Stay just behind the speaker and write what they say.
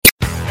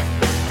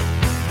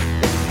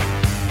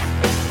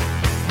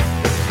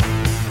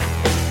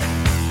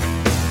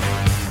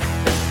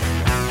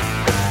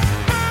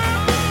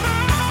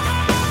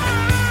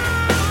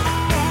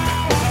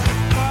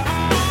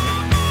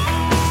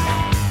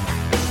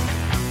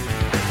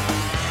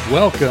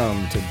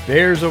Welcome to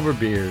Bears Over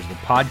Beers, the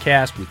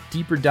podcast with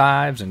deeper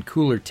dives and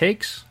cooler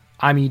takes.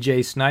 I'm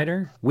EJ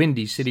Snyder,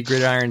 Windy City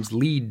Gridiron's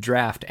lead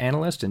draft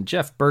analyst, and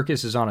Jeff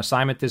Berkus is on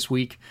assignment this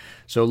week.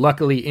 So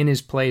luckily, in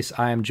his place,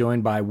 I am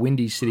joined by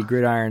Windy City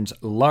Gridiron's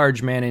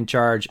large man in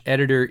charge,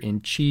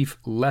 editor-in-chief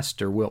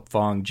Lester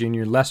Wiltfong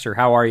Jr. Lester,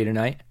 how are you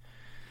tonight?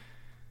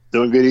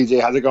 Doing good,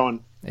 EJ. How's it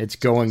going? It's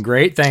going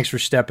great. Thanks for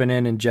stepping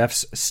in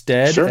Jeff's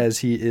stead as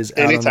he is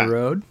out on the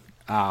road.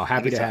 Oh,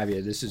 happy to have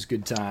you. This is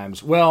good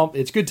times. Well,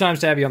 it's good times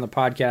to have you on the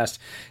podcast.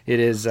 It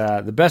is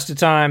the best of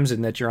times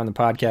and that you're on the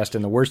podcast,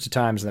 and the worst of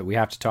times that we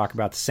have to talk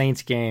about the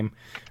Saints game,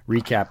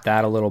 recap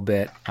that a little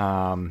bit,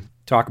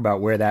 talk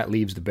about where that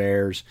leaves the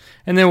Bears,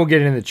 and then we'll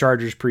get into the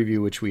Chargers preview,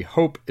 which we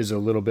hope is a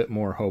little bit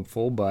more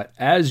hopeful. But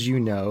as you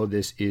know,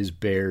 this is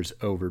Bears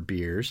Over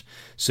Beers.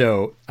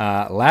 So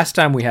last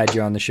time we had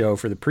you on the show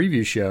for the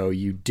preview show,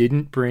 you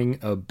didn't bring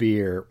a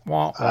beer.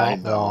 I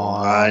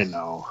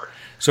know.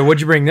 So what'd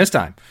you bring this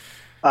time?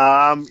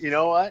 You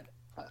know what?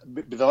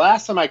 The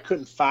last time I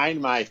couldn't find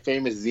my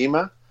famous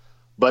Zima,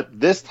 but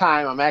this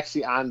time I'm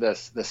actually on the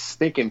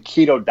stinking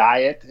keto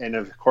diet, and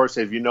of course,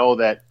 if you know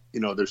that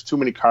there's too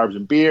many carbs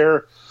in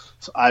beer,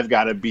 so I've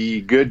got to be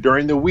good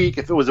during the week.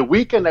 If it was a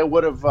weekend, I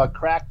would have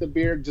cracked the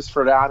beer just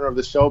for the honor of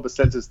the show, but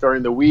since it's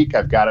during the week,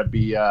 I've got to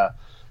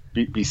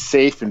be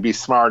safe and be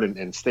smart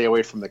and stay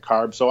away from the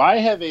carbs. So I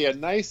have a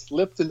nice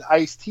Lipton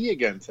iced tea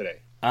again today.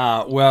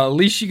 Well, at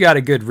least you got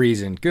a good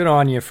reason. Good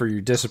on you for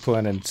your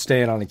discipline and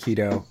staying on the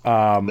keto.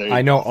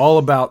 I know all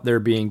about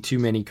there being too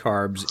many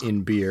carbs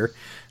in beer.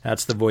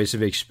 That's the voice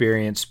of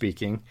experience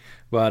speaking.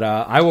 But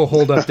I will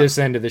hold up this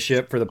end of the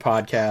ship for the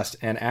podcast,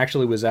 and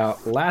actually was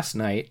out last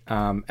night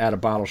at a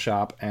bottle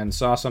shop and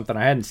saw something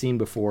I hadn't seen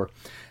before.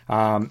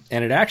 And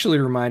it actually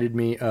reminded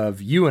me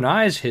of you and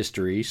I's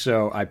history,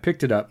 so I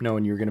picked it up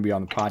knowing you were going to be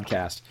on the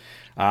podcast.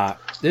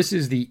 This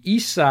is the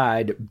East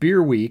Side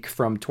Beer Week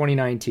from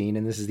 2019,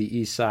 and this is the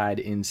East Side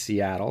in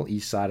Seattle,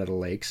 East Side of the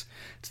Lakes.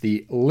 It's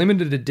the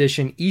limited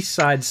edition East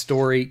Side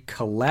Story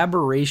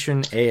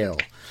Collaboration Ale.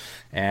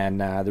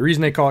 And the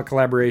reason they call it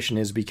collaboration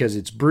is because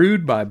it's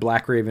brewed by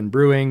Black Raven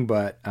Brewing,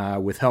 but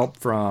with help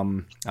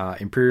from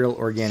Imperial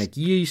Organic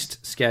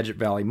Yeast, Skagit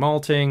Valley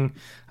Malting,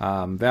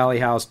 Valley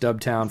House,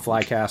 Dubtown,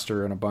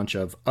 Flycaster, and a bunch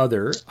of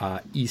other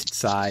East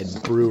Side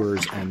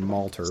brewers and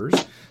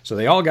malters. So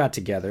they all got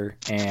together,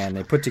 and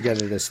they put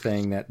together this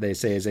thing that they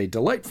say is a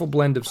delightful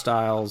blend of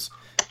styles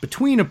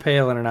between a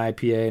pale and an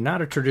IPA,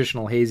 not a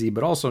traditional hazy,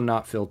 but also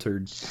not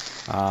filtered,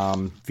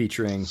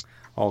 featuring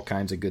all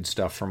kinds of good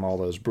stuff from all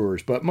those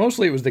brewers. But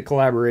mostly it was the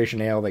collaboration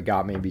ale that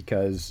got me,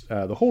 because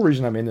the whole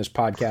reason I'm in this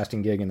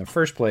podcasting gig in the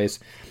first place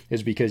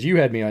is because you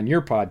had me on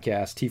your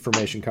podcast, Tea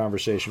Formation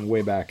Conversation,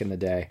 way back in the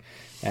day.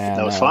 And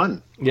that was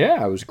fun.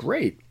 Yeah, it was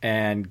great,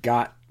 and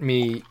got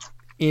me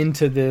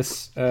into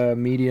this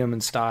medium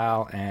and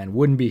style, and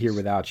wouldn't be here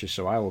without you.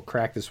 So I will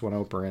crack this one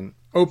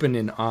open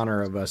in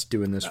honor of us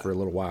doing this for a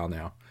little while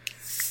now.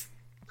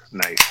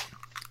 Nice.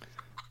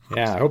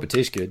 Yeah, I hope it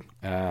tastes good,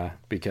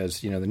 because,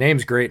 the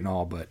name's great and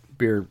all, but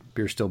beer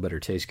still better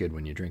taste good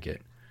when you drink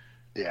it.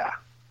 Yeah.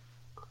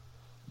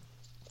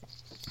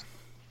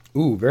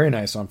 Ooh, very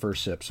nice on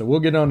first sip. So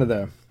we'll get on to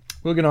the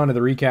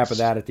recap of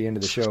that at the end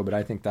of the show, but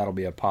I think that'll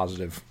be a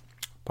positive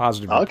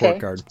report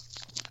card.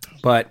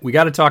 But we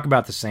got to talk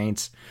about the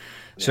Saints.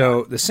 Yeah.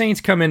 So the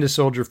Saints come into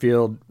Soldier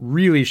Field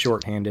really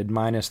shorthanded,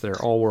 minus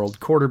their all-world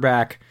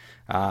quarterback,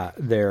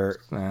 their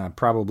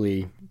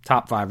probably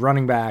top 5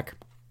 running back.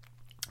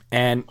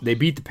 And they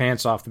beat the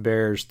pants off the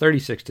Bears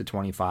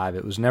 36-25.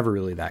 It was never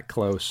really that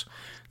close.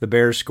 The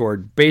Bears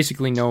scored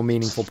basically no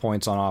meaningful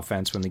points on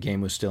offense when the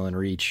game was still in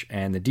reach,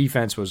 and the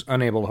defense was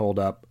unable to hold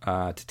up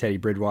to Teddy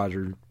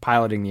Bridgewater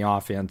piloting the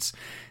offense.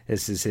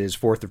 This is his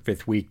 4th or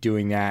 5th week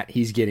doing that.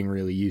 He's getting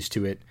really used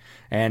to it.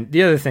 And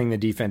the other thing the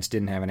defense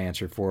didn't have an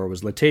answer for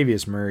was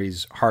Latavius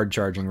Murray's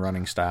hard-charging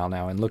running style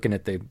now. And looking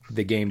at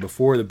the game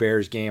before the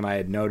Bears game, I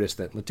had noticed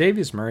that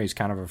Latavius Murray's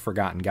kind of a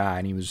forgotten guy,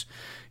 and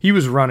he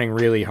was running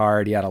really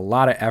hard. He had a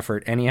lot of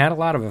effort, and he had a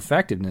lot of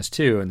effectiveness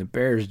too, and the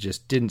Bears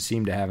just didn't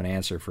seem to have an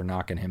answer for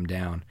knocking him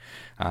down.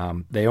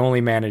 They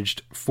only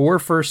managed 4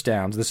 first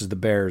downs. This is the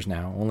Bears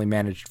now. Only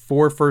managed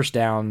 4 first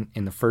down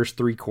in the first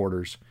 3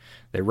 quarters.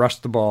 They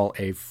rushed the ball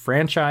a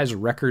franchise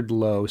record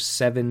low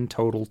 7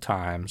 total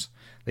times.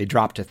 They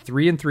dropped to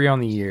 3-3 on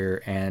the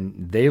year, and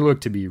they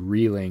look to be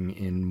reeling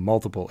in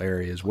multiple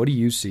areas. What do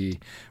you see,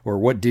 or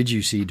what did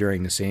you see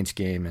during the Saints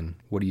game, and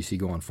what do you see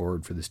going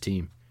forward for this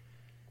team?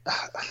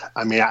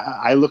 I mean,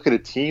 I look at a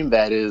team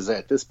that is,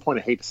 at this point,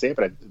 I hate to say it,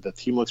 but the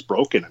team looks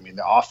broken. I mean,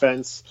 the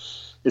offense,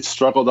 it's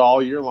struggled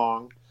all year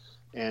long,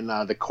 and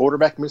the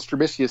quarterback, Mr.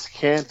 Trubisky,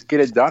 can't get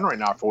it done right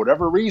now for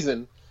whatever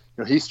reason.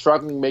 He's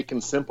struggling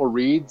making simple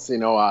reads.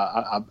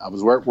 I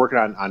was working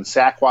on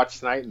Sack Watch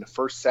tonight, and the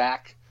first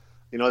sack,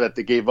 that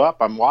they gave up,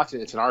 I'm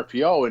watching, it's an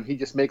RPO, and he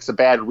just makes a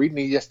bad read, and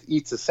he just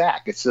eats a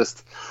sack. It's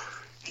just,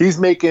 he's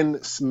making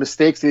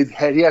mistakes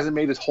that he hasn't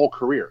made his whole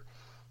career.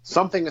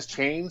 Something has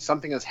changed.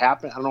 Something has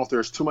happened. I don't know if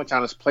there's too much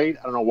on his plate.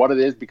 I don't know what it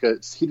is,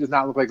 because he does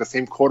not look like the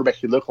same quarterback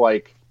he looked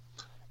like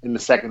in the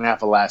second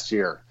half of last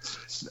year.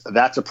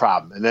 That's a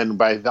problem. And then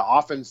by the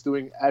offense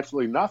doing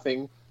absolutely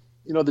nothing,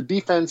 the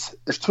defense,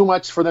 there's too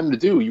much for them to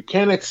do. You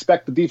can't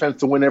expect the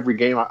defense to win every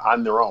game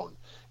on their own.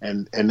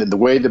 And the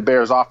way the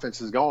Bears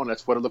offense is going,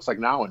 that's what it looks like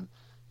now. And,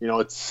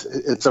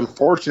 it's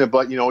unfortunate,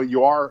 but,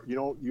 you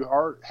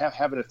are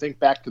having to think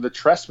back to the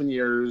Trestman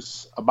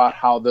years about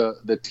how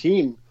the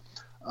team,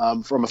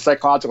 from a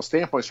psychological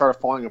standpoint, started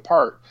falling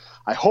apart.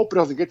 I hope it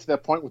doesn't get to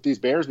that point with these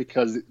Bears,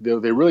 because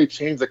they really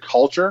changed the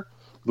culture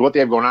with what they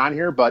have going on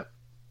here. But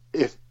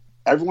if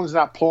everyone's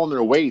not pulling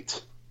their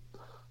weight,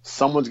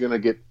 someone's going to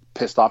get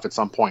pissed off at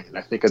some point, and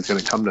I think it's going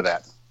to come to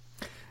that.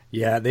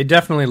 Yeah, they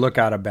definitely look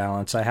out of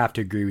balance. I have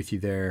to agree with you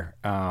there.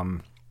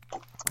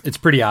 It's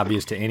pretty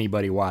obvious to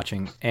anybody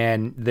watching,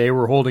 and they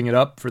were holding it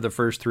up for the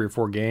first 3 or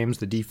 4 games.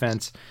 The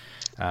defense,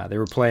 they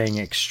were playing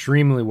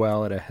extremely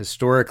well at a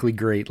historically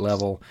great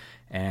level,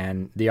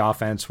 and the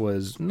offense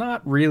was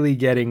not really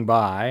getting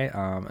by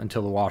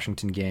until the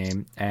Washington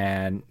game,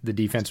 and the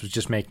defense was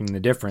just making the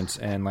difference.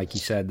 And like you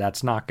said,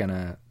 that's not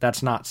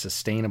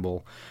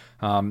sustainable.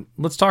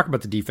 Let's talk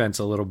about the defense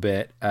a little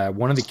bit.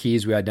 One of the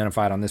keys we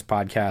identified on this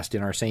podcast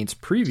in our Saints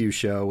preview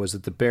show was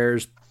that the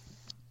Bears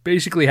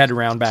basically had to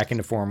round back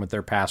into form with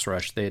their pass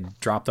rush. They had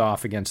dropped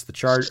off against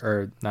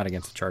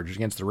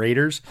against the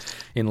Raiders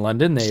in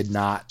London. They had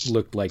not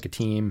looked like a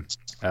team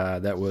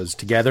that was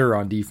together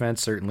on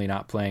defense, certainly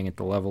not playing at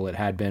the level it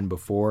had been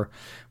before.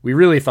 We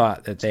really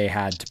thought that they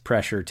had to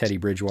pressure Teddy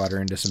Bridgewater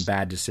into some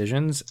bad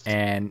decisions.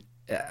 And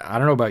I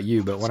don't know about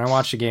you, but when I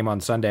watched the game on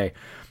Sunday,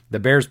 the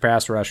Bears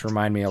pass rush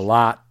reminded me a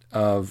lot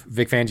of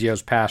Vic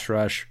Fangio's pass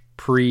rush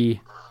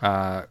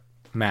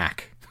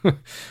Mac.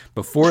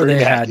 Before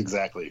they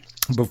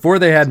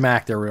had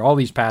Mac, there were all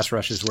these pass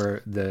rushes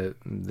where the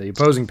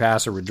opposing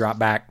passer would drop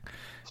back.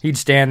 He'd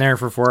stand there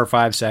for 4 or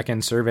 5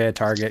 seconds, survey a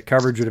target,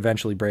 coverage would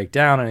eventually break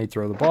down, and he'd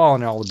throw the ball,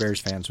 and all the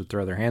Bears fans would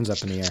throw their hands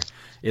up in the air.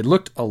 It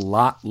looked a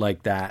lot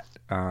like that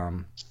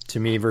to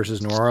me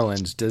versus New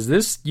Orleans. Does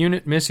this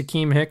unit miss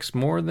Akeem Hicks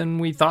more than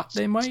we thought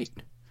they might?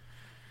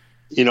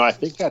 I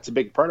think that's a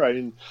big part of it. I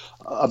mean,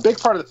 a big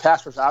part of the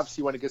pass rush,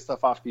 obviously, you want to get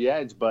stuff off the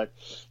edge, but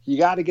you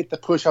got to get the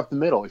push up the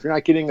middle. If you're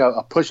not getting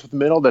a push up the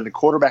middle, then the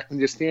quarterback can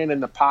just stand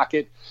in the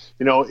pocket.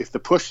 If the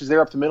push is there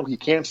up the middle, he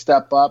can't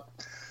step up.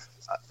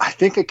 I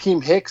think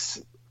Akeem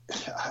Hicks,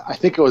 I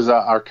think it was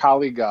our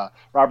colleague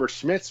Robert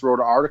Schmitz wrote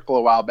an article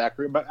a while back,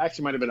 but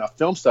actually might have been a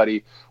film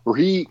study, where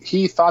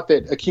he thought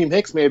that Akeem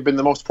Hicks may have been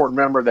the most important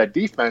member of that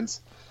defense.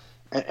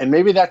 And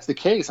maybe that's the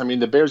case. I mean,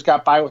 the Bears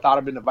got by without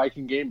him in the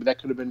Viking game, but that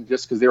could have been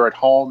just because they were at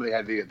home. They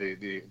had the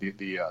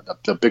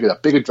big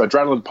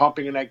adrenaline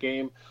pumping in that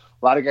game.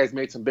 A lot of guys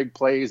made some big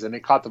plays, and they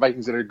caught the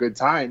Vikings at a good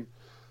time.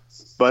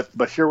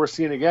 But here we're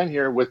seeing again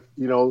here with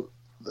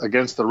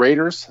against the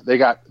Raiders, they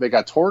got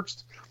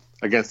torched.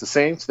 Against the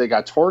Saints, they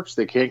got torched.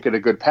 They can't get a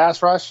good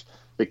pass rush.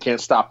 They can't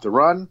stop the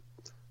run.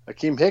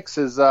 Akeem Hicks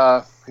is,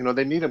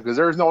 they need him because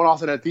there is no one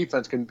else in that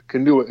defense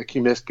can do what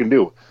Akeem Hicks can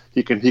do.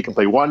 He can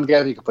play one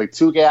gap, he can play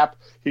 2 gap,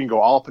 he can go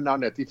all up and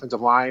down that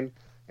defensive line,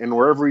 and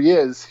wherever he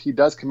is, he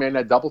does command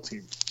that double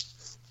team.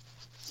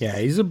 Yeah,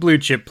 he's a blue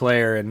chip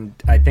player, and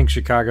I think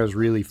Chicago's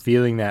really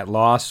feeling that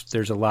loss.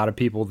 There's a lot of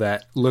people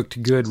that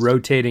looked good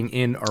rotating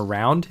in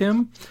around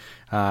him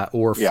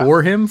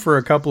for him for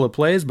a couple of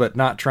plays, but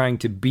not trying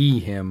to be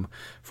him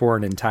for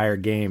an entire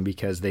game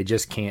because they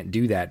just can't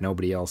do that.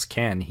 Nobody else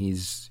can.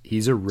 He's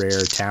a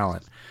rare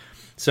talent.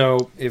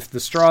 So if the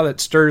straw that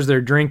stirs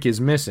their drink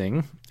is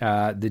missing,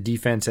 the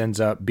defense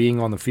ends up being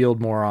on the field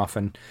more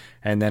often,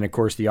 and then, of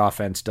course, the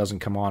offense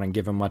doesn't come on and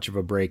give them much of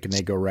a break, and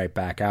they go right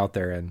back out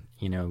there. And,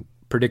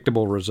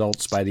 predictable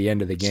results by the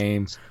end of the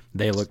game.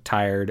 They look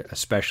tired,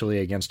 especially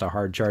against a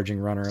hard-charging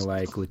runner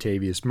like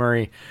Latavius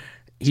Murray.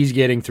 He's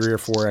getting 3 or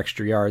 4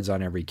 extra yards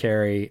on every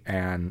carry,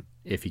 and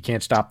if you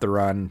can't stop the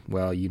run,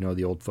 well,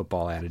 the old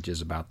football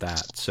adages about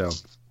that. So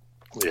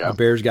the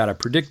Bears got a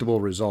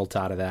predictable result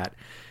out of that.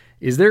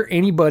 Is there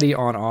anybody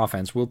on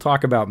offense? We'll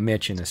talk about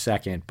Mitch in a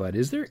second, but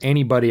is there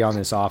anybody on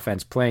this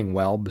offense playing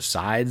well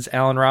besides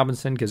Allen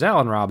Robinson? Because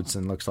Allen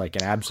Robinson looks like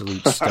an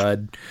absolute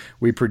stud.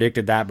 We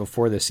predicted that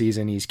before the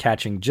season. He's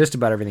catching just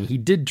about everything. He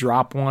did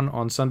drop one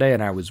on Sunday,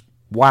 and I was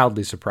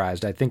wildly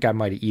surprised. I think I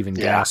might have even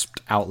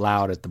gasped out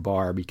loud at the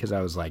bar because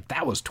I was like,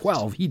 that was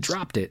 12. He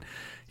dropped it.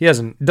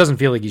 Doesn't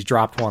feel like he's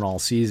dropped one all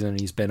season.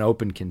 He's been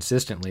open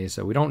consistently,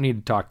 so we don't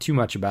need to talk too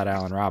much about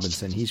Allen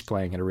Robinson. He's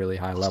playing at a really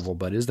high level.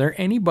 But is there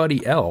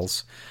anybody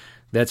else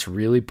that's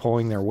really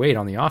pulling their weight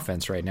on the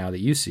offense right now that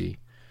you see?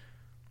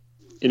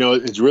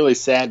 It's really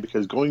sad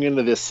because going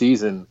into this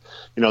season,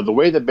 the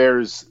way the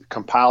Bears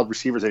compiled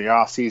receivers in the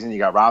offseason, you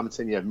got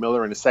Robinson, you have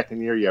Miller in the second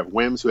year, you have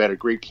Wims, who had a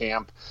great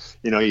camp,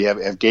 you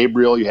have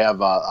Gabriel, you have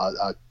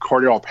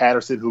Cordell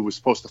Patterson, who was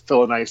supposed to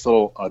fill a nice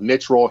little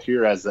niche role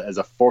here as a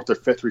 4th or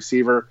 5th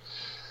receiver.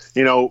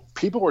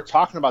 People were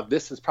talking about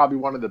this as probably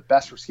one of the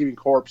best receiving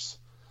corps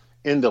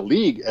in the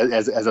league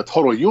as a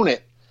total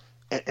unit.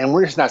 And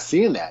we're just not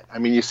seeing that. I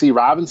mean, you see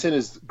Robinson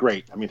is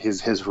great. I mean,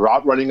 his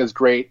route running is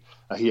great.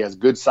 He has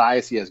good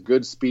size. He has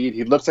good speed.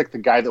 He looks like the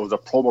guy that was a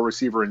Pro Bowl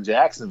receiver in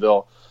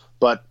Jacksonville.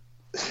 But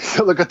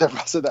look at the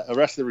rest of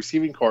the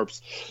receiving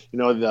corps. You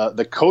know,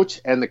 the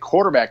coach and the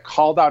quarterback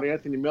called out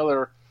Anthony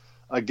Miller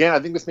again. I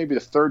think this may be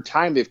the third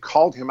time they've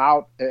called him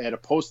out at a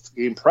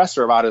post-game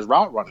presser about his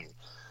route running.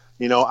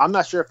 You know, I'm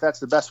not sure if that's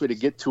the best way to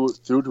get through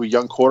to a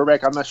young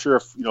quarterback. I'm not sure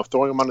if, you know,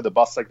 throwing him under the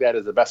bus like that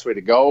is the best way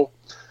to go.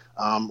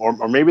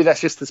 Or maybe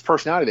that's just his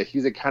personality, that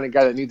he's the kind of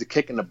guy that needs a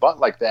kick in the butt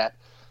like that.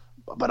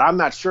 But I'm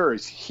not sure.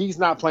 He's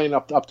not playing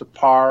up to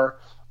par.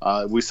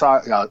 We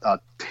saw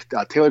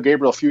Taylor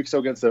Gabriel a few weeks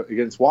ago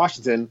against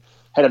Washington,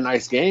 had a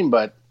nice game,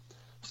 but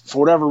for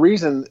whatever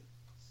reason,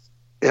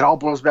 it all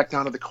boils back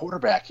down to the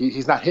quarterback.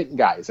 He's not hitting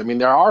guys. I mean,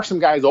 there are some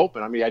guys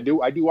open. I mean, I do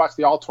watch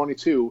the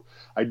All-22.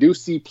 I do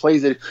see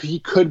plays that he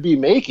could be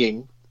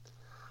making,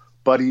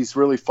 but he's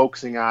really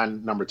focusing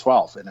on number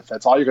 12. And if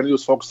that's all you're going to do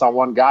is focus on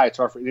one guy, it's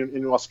hard for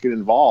anyone else to get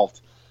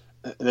involved.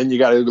 And then you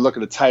got to look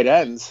at the tight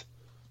ends.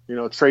 You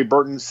know, Trey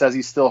Burton says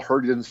he's still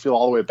hurt. He doesn't feel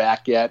all the way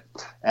back yet.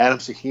 Adam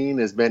Shaheen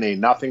has been a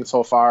nothing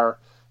so far.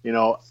 You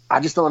know,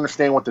 I just don't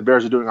understand what the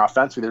Bears are doing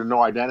offensively. There's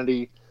no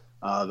identity.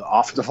 The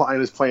offensive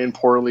line is playing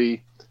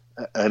poorly.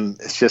 And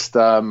it's just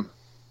I'm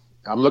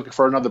looking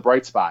for another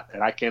bright spot,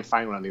 and I can't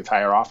find one on the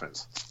entire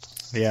offense.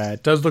 Yeah,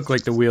 it does look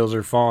like the wheels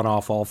are falling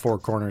off all four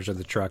corners of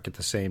the truck at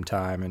the same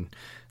time, and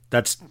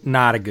that's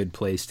not a good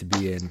place to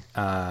be in.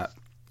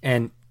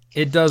 And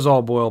it does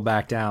all boil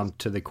back down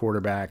to the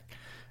quarterback.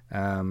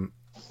 And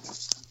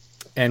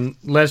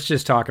let's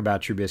just talk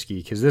about Trubisky,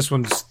 because this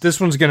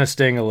one's going to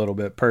sting a little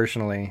bit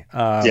personally.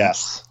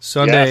 Yes.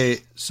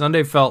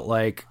 Sunday felt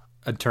like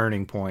a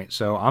turning point.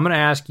 So I'm going to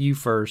ask you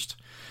first,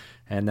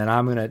 and then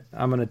I'm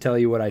gonna tell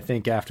you what I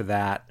think after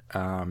that.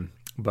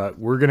 But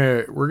we're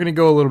gonna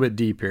go a little bit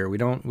deep here. We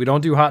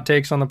don't do hot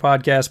takes on the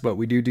podcast, but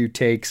we do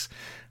takes,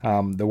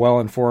 the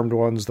well-informed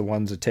ones, the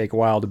ones that take a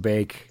while to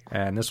bake.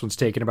 And this one's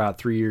taken about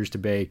 3 years to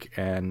bake,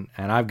 and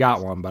I've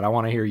got one, but I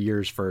want to hear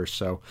yours first.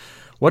 So,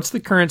 what's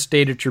the current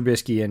state of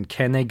Trubisky, and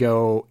can they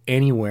go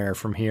anywhere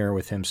from here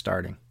with him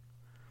starting?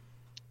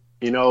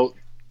 You know,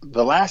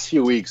 the last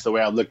few weeks, the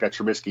way I looked at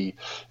Trubisky,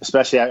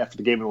 especially after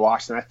the game in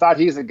Washington, I thought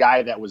he's a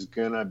guy that was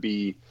going to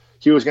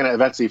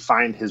eventually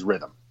find his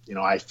rhythm. You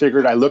know, I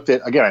looked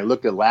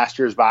at last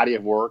year's body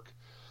of work,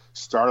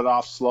 started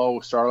off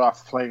slow, started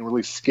off playing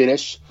really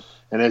skittish,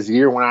 and as the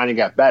year went on, he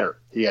got better.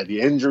 He had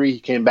the injury, he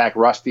came back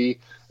rusty,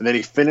 and then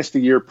he finished the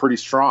year pretty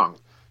strong.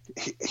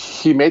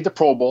 He made the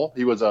Pro Bowl.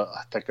 He was a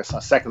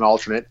second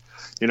alternate.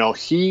 You know,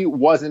 he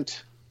was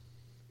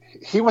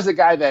a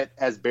guy that,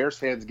 as Bears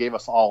fans, gave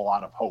us all a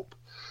lot of hope.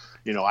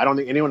 You know, I don't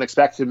think anyone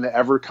expected him to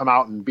ever come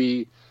out and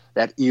be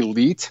that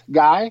elite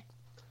guy,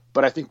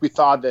 but I think we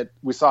saw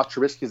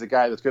Trubisky as a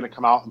guy that's going to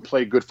come out and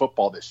play good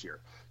football this year.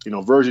 You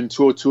know, version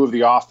 202 of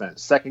the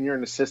offense, second year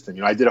in the system.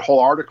 You know, I did a whole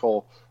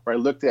article where I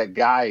looked at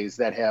guys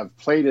that have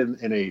played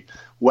in a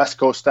West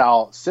Coast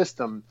style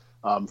system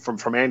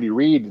from Andy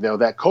Reid, you know,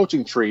 that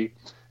coaching tree,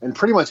 and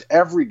pretty much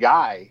every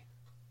guy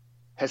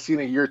has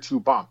seen a year two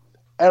bump.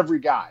 Every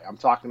guy. I'm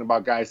talking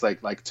about guys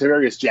like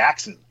Tavarius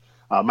Jackson,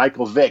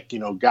 Michael Vick, you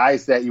know,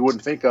 guys that you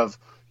wouldn't think of,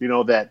 you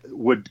know, that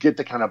would get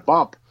the kind of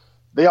bump.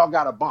 They all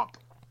got a bump.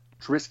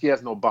 Trubisky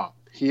has no bump.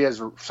 He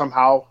has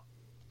somehow,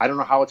 I don't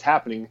know how it's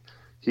happening,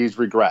 he's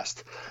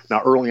regressed.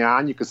 Now, early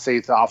on, you could say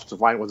the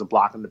offensive line wasn't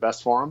blocking the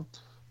best for him.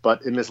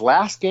 But in this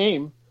last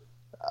game,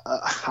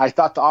 I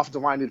thought the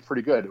offensive line did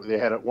pretty good. They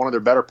had one of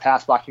their better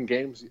pass blocking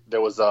games.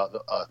 There was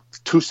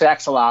 2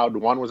 sacks allowed.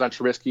 One was on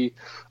Trubisky.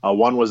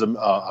 One was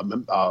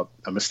a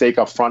mistake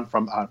up front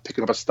from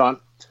picking up a stunt.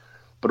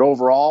 But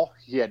overall,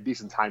 he had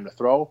decent time to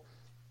throw.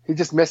 He's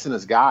just missing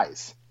his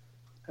guys.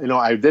 You know,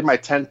 I did my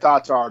 10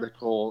 Thoughts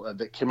article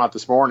that came out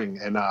this morning,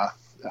 and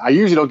I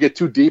usually don't get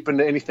too deep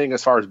into anything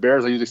as far as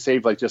Bears. I usually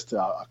save like just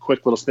a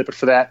quick little snippet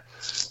for that.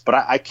 But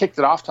I kicked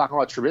it off talking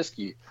about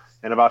Trubisky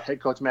and about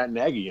head coach Matt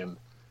Nagy. And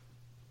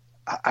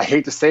I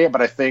hate to say it,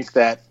 but I think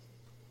that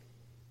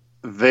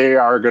they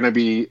are going to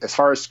be, as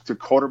far as the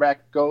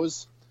quarterback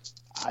goes,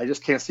 I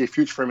just can't see a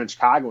future for him in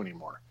Chicago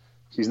anymore.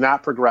 He's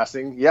not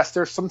progressing. Yes,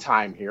 there's some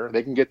time here.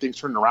 They can get things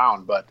turned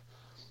around, but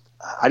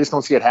I just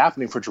don't see it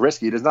happening for Trubisky.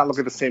 He does not look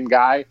like the same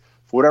guy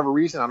for whatever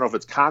reason. I don't know if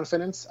it's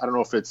confidence. I don't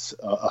know if it's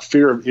a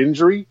fear of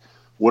injury.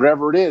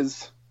 Whatever it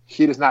is,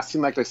 he does not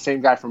seem like the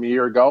same guy from a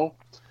year ago.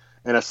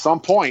 And at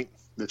some point,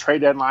 the trade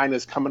deadline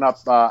is coming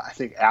up, I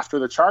think, after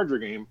the Charger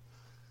game.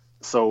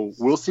 So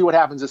we'll see what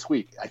happens this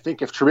week. I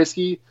think if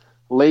Trubisky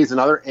lays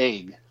another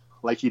egg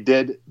like he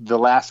did the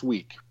last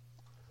week,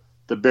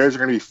 the Bears are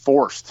going to be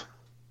forced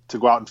to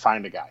go out and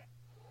find a guy.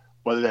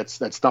 Whether that's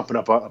dumping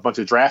up a bunch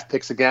of draft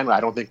picks again, I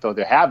don't think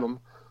they have them.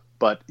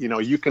 But, you know,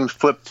 you can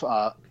flip,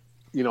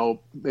 you know,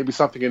 maybe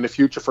something in the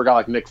future for a guy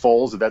like Nick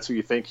Foles, if that's who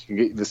you think you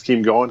can get this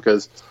team going,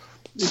 because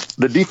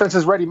the defense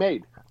is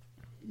ready-made.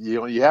 You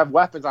know, you have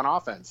weapons on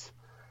offense,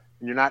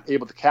 and you're not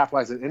able to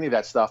capitalize on any of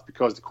that stuff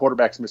because the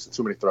quarterback's missing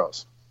too many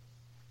throws.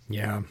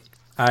 Yeah.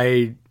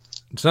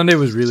 Sunday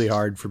was really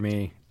hard for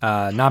me,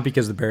 not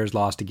because the Bears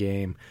lost a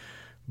game,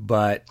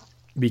 but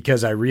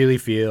because I really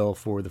feel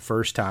for the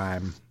first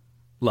time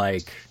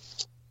like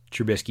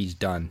Trubisky's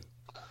done.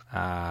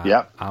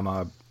 Yeah.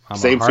 I'm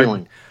Same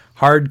feeling.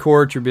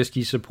 hardcore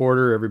Trubisky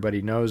supporter.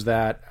 Everybody knows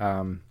that.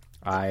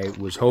 I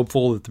was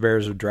hopeful that the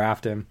Bears would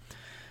draft him.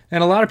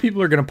 And a lot of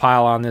people are going to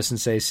pile on this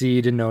and say, see,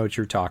 you didn't know what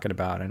you're talking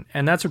about.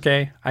 And that's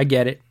okay. I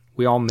get it.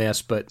 We all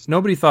miss, but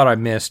nobody thought I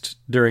missed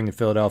during the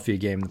Philadelphia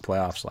game in the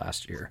playoffs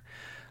last year.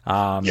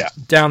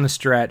 Down the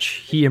stretch,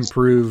 he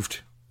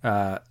improved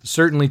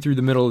certainly through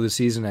the middle of the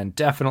season and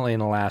definitely in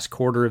the last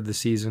quarter of the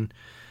season.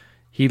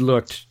 He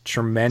looked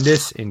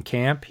tremendous in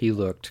camp. He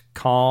looked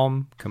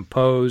calm,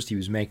 composed. He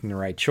was making the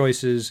right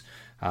choices.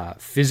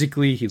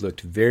 Physically, he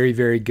looked very,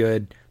 very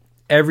good.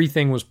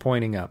 Everything was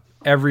pointing up.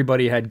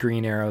 Everybody had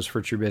green arrows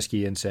for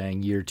Trubisky and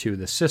saying year 2 of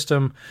the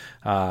system,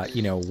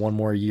 one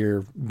more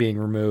year being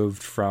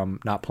removed from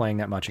not playing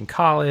that much in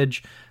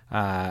college,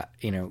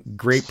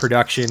 great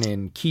production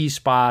in key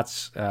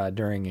spots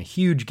during a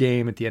huge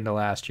game at the end of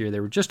last year.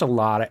 There were just a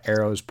lot of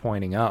arrows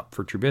pointing up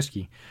for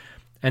Trubisky.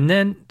 And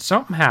then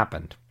something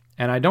happened.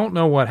 And I don't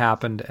know what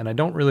happened, and I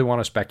don't really want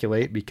to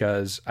speculate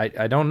because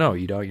I don't know.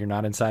 You're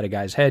not inside a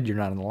guy's head. You're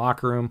not in the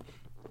locker room.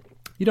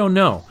 You don't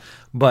know.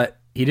 But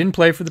he didn't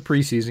play for the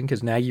preseason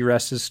because Nagy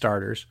rests his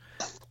starters.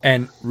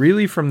 And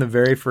really from the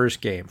very first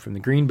game, from the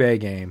Green Bay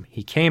game,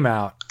 he came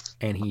out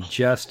and he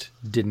just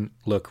didn't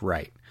look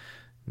right.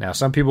 Now,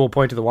 some people will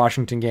point to the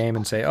Washington game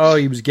and say, oh,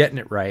 he was getting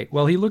it right.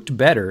 Well, he looked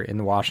better in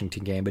the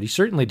Washington game, but he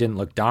certainly didn't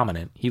look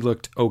dominant. He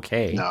looked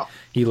okay. No.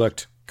 He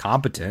looked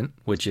competent,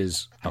 which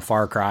is a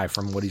far cry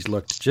from what he's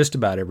looked just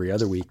about every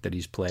other week that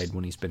he's played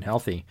when he's been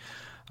healthy.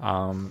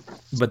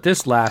 But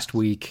this last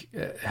week,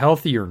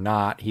 healthy or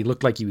not, he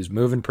looked like he was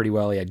moving pretty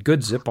well. He had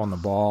good zip on the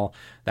ball.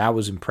 That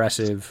was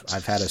impressive.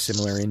 I've had a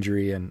similar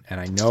injury, and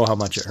I know how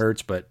much it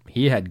hurts, but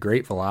he had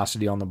great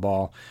velocity on the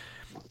ball.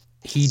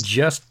 He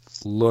just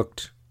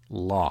looked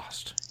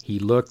lost. He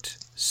looked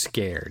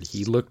scared.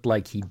 He looked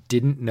like he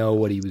didn't know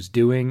what he was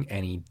doing,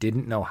 and he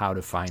didn't know how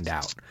to find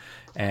out.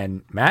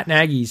 And Matt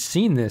Nagy's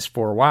seen this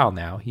for a while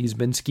now. He's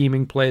been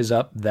scheming plays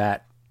up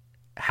that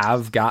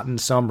have gotten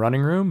some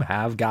running room,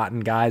 have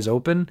gotten guys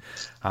open.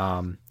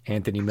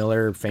 Anthony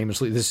Miller,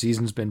 famously, this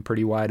season's been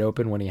pretty wide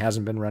open when he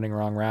hasn't been running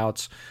wrong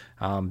routes.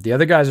 The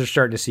other guys are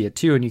starting to see it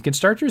too, and you can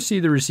start to see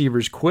the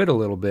receivers quit a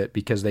little bit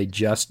because they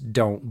just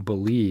don't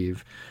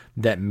believe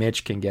that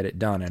Mitch can get it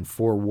done. And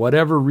for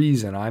whatever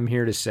reason, I'm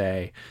here to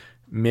say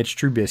Mitch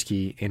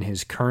Trubisky in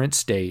his current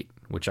state,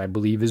 which I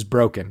believe is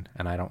broken,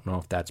 and I don't know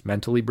if that's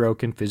mentally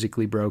broken,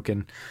 physically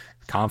broken,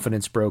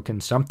 confidence broken,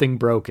 something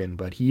broken,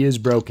 but he is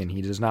broken.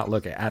 He does not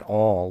look at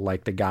all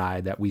like the guy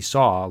that we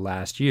saw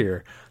last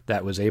year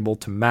that was able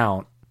to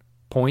mount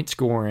point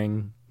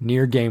scoring,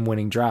 near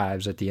game-winning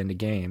drives at the end of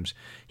games.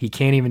 He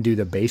can't even do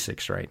the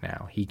basics right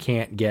now. He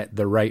can't get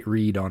the right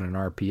read on an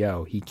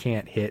RPO. He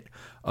can't hit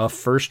a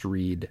first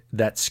read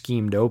that's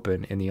schemed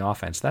open in the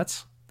offense.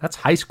 That's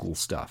high school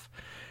stuff.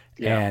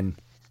 Yeah. And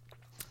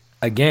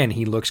again,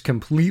 he looks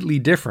completely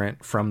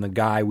different from the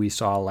guy we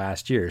saw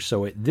last year.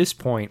 So at this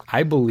point,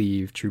 I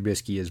believe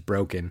Trubisky is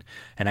broken,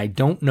 and I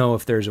don't know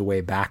if there's a way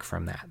back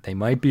from that. They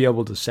might be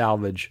able to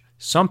salvage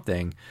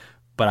something,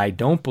 but I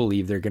don't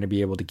believe they're going to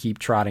be able to keep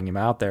trotting him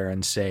out there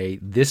and say,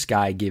 this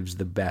guy gives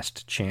the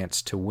best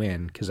chance to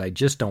win, because I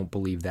just don't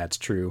believe that's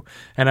true.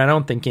 And I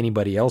don't think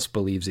anybody else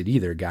believes it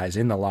either, guys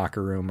in the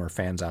locker room or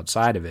fans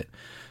outside of it.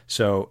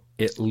 So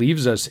it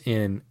leaves us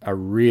in a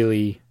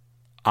really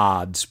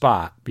odd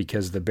spot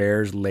because the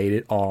Bears laid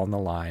it all on the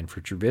line for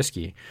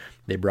Trubisky.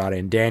 They brought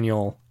in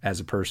Daniel as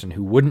a person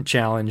who wouldn't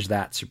challenge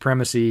that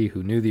supremacy,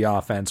 who knew the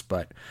offense,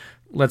 but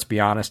let's be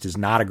honest, is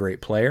not a great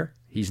player.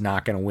 He's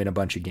not going to win a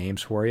bunch of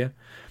games for you.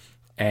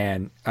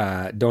 And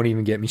don't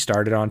even get me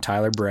started on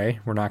Tyler Bray.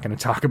 We're not going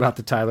to talk about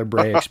the Tyler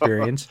Bray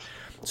experience.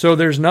 So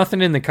there's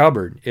nothing in the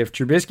cupboard. If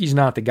Trubisky's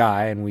not the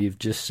guy, and we've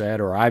just said,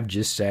 or I've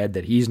just said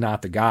that he's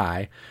not the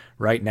guy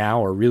right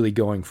now or really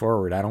going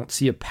forward, I don't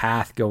see a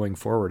path going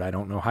forward. I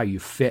don't know how you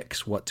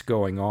fix what's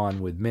going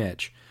on with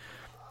Mitch.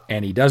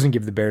 And he doesn't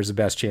give the Bears the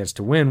best chance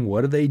to win.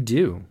 What do they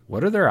do?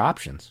 What are their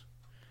options?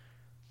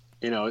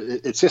 You know,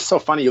 it's just so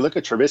funny. You look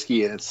at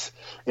Trubisky, and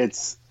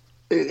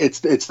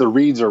it's the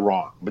reads are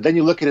wrong. But then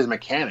you look at his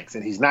mechanics,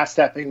 and he's not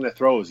stepping the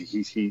throws.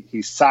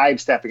 He's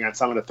sidestepping on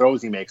some of the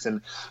throws he makes. And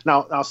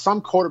now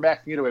some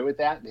quarterbacks can get away with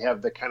that. They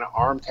have the kind of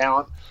arm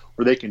talent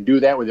where they can do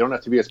that, where they don't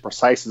have to be as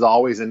precise as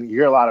always. And you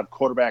hear a lot of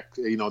quarterback,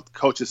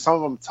 coaches. Some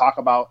of them talk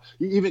about,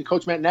 even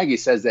Coach Matt Nagy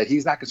says that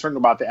he's not concerned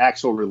about the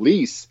actual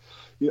release.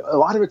 A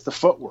lot of it's the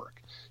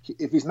footwork.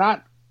 If he's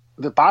not,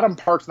 the bottom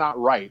part's not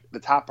right, the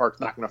top part's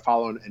not going to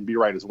follow and be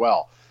right as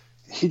well.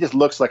 He just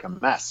looks like a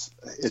mess.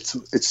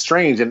 It's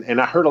strange. And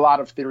I heard a lot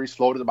of theories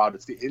floated about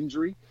it's the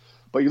injury.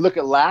 But you look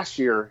at last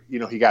year,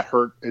 he got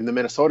hurt in the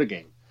Minnesota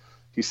game.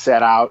 He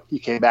sat out. He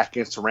came back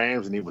against the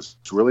Rams, and he was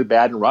really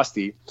bad and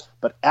rusty.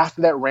 But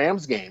after that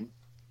Rams game,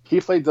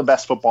 he played the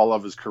best football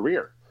of his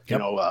career.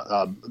 Yep.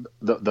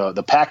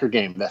 The Packer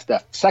game,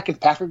 that second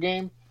Packer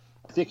game,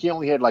 I think he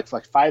only had like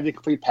 5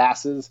 incomplete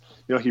passes.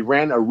 He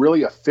ran a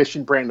really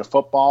efficient brand of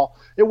football.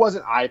 It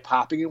wasn't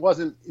eye-popping. It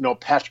wasn't,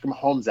 Patrick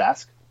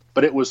Mahomes-esque.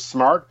 But it was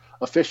smart,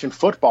 efficient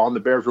football, and the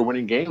Bears were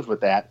winning games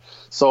with that.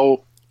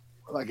 So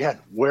again,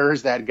 where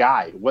is that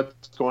guy?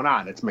 What's going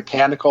on? It's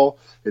mechanical.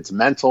 It's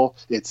mental.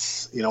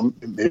 It's,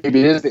 maybe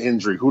it is the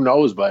injury. Who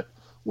knows? But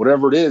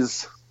whatever it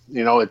is,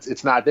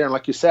 it's not there. And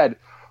like you said,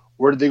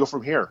 where did they go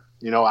from here?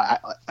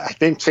 I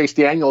think Chase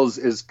Daniels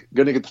is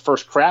going to get the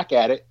first crack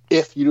at it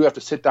if you do have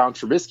to sit down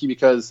Trubisky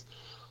because,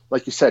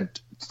 like you said,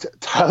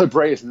 Tyler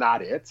Bray is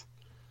not it.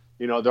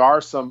 There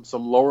are some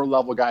lower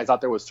level guys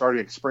out there with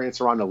starting experience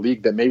around the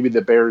league that maybe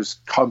the Bears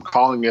come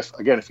calling if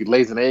he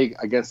lays an egg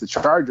against the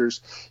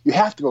Chargers, you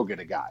have to go get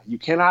a guy. You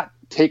cannot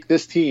take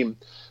this team.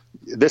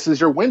 This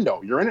is your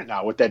window. You're in it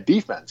now with that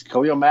defense.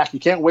 Khalil Mack, you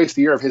can't waste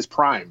a year of his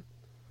prime,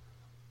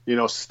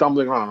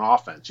 stumbling around on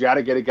offense. You got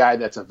to get a guy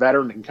that's a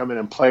veteran that can come in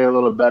and play a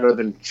little better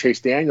than Chase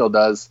Daniel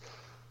does.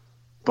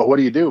 But what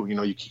do? You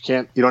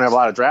don't have a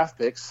lot of draft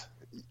picks.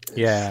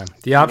 Yeah,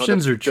 the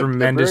options are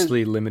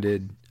tremendously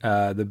limited.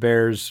 The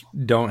Bears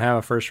don't have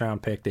a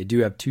first-round pick. They do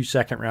have 2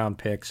 second-round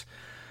picks.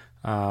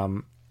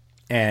 And,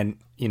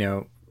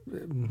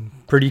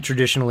 pretty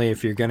traditionally,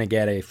 if you're going to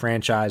get a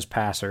franchise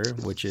passer,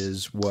 which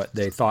is what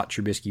they thought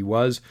Trubisky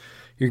was,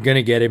 you're going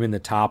to get him in the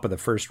top of the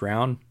first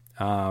round.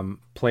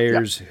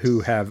 Players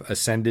who have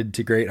ascended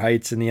to great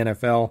heights in the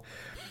NFL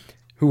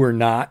who are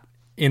not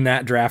in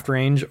that draft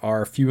range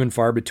are few and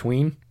far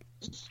between.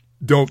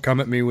 Don't come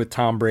at me with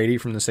Tom Brady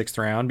from the 6th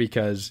round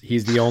because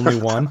he's the only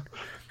one.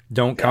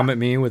 Don't come at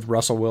me with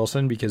Russell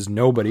Wilson because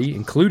nobody,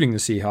 including the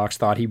Seahawks,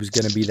 thought he was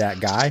going to be that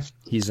guy.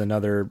 He's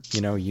another,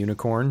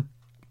 unicorn.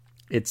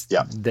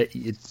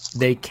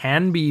 They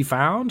can be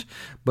found,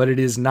 but it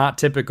is not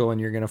typical, and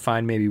you're going to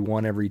find maybe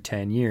one every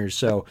 10 years.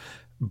 So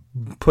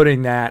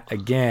putting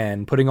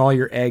all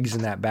your eggs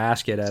in that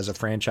basket as a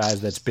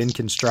franchise that's been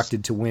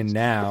constructed to win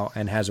now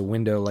and has a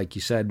window, like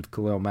you said,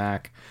 Khalil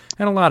Mack,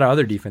 and a lot of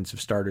other defensive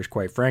starters,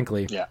 quite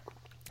frankly,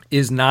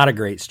 is not a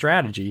great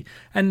strategy.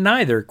 And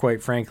neither,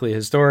 quite frankly,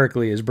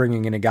 historically, is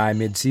bringing in a guy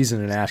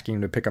mid-season and asking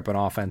him to pick up an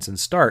offense and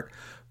start.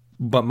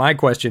 But my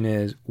question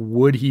is,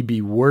 would he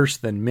be worse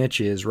than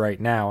Mitch is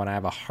right now? And I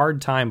have a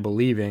hard time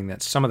believing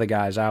that some of the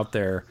guys out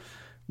there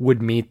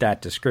would meet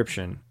that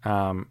description.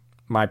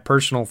 My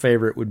personal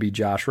favorite would be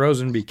Josh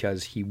Rosen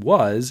because he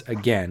was,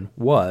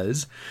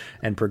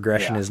 and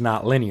progression is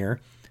not linear,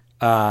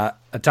 a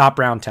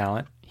top-round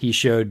talent. He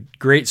showed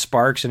great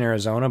sparks in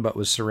Arizona, but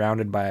was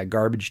surrounded by a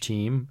garbage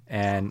team,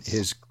 and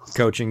his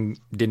coaching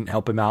didn't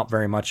help him out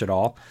very much at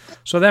all.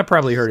 So that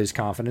probably hurt his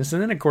confidence.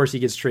 And then, of course, he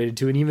gets traded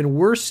to an even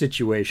worse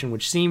situation,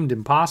 which seemed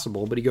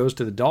impossible, but he goes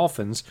to the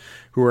Dolphins,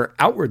 who are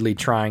outwardly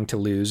trying to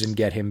lose and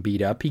get him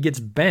beat up. He gets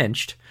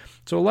benched.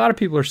 So a lot of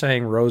people are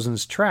saying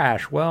Rosen's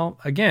trash. Well,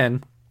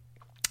 again,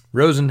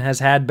 Rosen has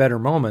had better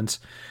moments.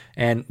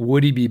 And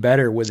would he be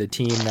better with a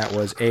team that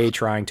was A,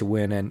 trying to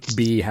win, and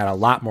B, had a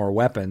lot more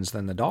weapons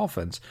than the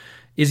Dolphins?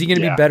 Is he going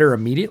to be better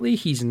immediately?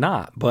 He's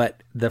not.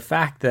 But the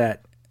fact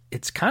that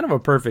it's kind of a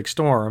perfect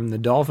storm, the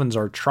Dolphins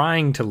are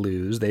trying to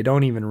lose. They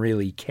don't even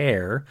really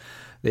care.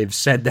 They've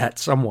said that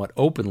somewhat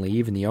openly.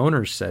 Even the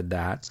owners said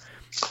that.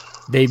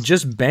 They've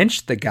just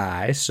benched the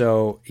guy,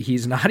 so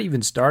he's not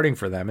even starting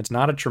for them. It's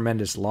not a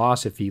tremendous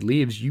loss if he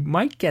leaves. You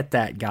might get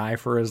that guy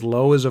for as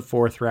low as a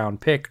 4th-round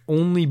pick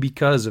only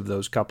because of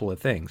those couple of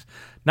things.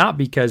 Not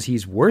because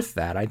he's worth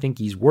that. I think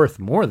he's worth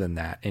more than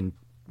that. And,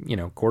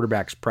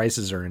 quarterbacks'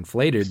 prices are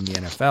inflated in the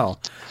NFL.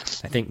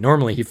 I think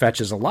normally he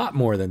fetches a lot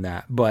more than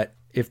that. But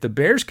if the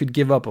Bears could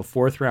give up a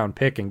 4th-round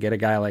pick and get a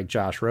guy like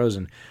Josh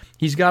Rosen,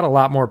 he's got a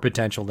lot more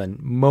potential than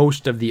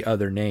most of the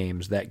other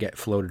names that get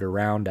floated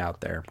around out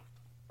there.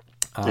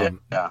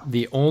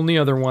 The only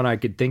other one I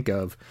could think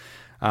of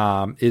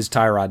is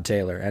Tyrod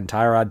Taylor. And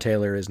Tyrod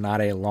Taylor is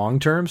not a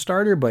long-term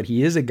starter, but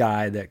he is a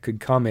guy that could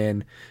come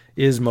in,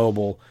 is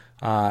mobile,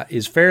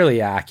 is fairly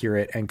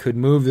accurate, and could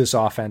move this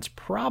offense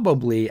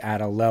probably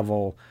at a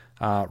level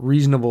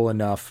reasonable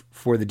enough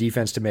for the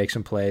defense to make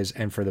some plays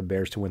and for the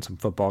Bears to win some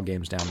football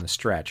games down the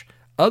stretch.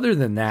 Other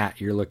than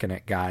that, you're looking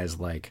at guys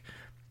like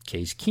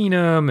Case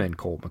Keenum and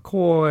Colt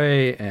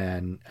McCoy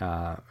and,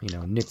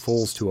 Nick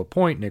Foles to a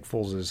point. Nick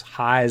Foles'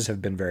 highs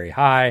have been very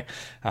high.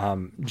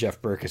 Jeff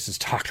Berkes has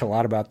talked a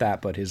lot about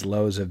that, but his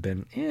lows have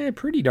been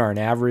pretty darn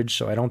average,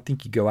 so I don't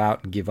think you go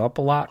out and give up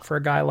a lot for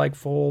a guy like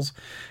Foles.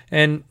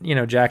 And,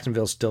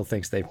 Jacksonville still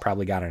thinks they've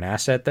probably got an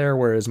asset there,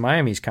 whereas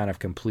Miami's kind of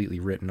completely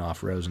written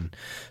off Rosen.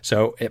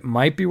 So it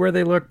might be where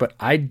they look, but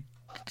I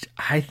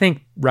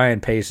think Ryan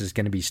Pace is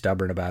going to be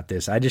stubborn about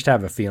this. I just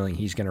have a feeling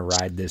he's going to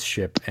ride this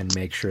ship and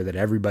make sure that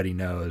everybody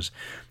knows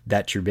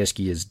that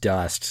Trubisky is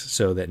dust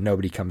so that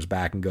nobody comes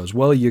back and goes,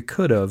 well, you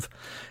could have.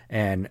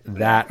 And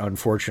that,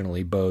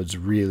 unfortunately, bodes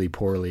really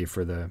poorly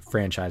for the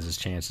franchise's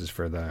chances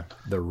for the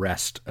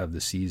rest of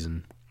the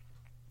season.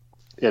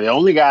 Yeah, the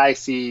only guy I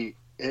see,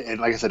 and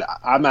like I said,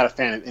 I'm not a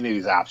fan of any of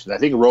these options. I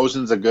think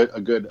Rosen's a good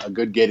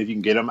get if you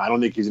can get him. I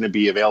don't think he's going to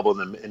be available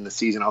in the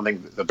season. I don't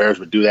think the Bears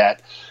would do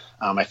that.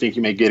 I think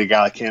you may get a guy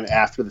like him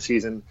after the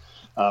season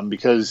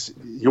because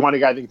you want a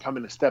guy that can come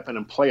in and step in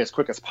and play as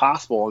quick as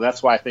possible. And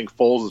that's why I think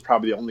Foles is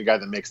probably the only guy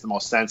that makes the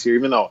most sense here,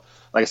 even though,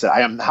 like I said,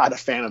 I am not a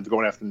fan of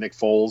going after Nick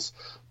Foles.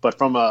 But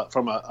from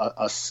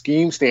a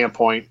scheme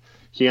standpoint,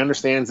 He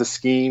understands the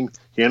scheme.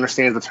 He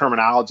understands the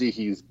terminology.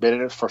 He's been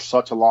in it for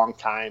such a long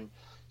time.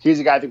 He's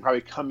a guy that can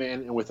probably come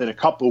in and within a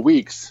couple of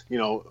weeks,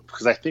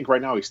 because I think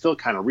right now he's still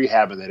kind of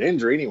rehabbing that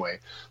injury anyway.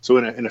 So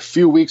in a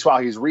few weeks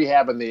while he's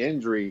rehabbing the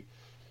injury,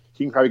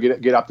 he can probably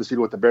get up to see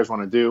what the Bears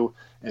want to do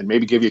and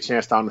maybe give you a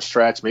chance down the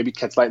stretch, maybe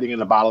catch lightning in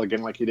the bottle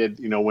again like he did,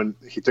 when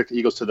he took the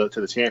Eagles to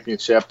the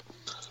championship.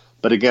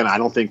 But again, I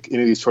don't think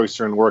any of these choices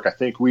are going to work. I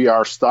think we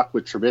are stuck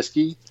with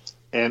Trubisky,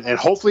 and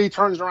hopefully he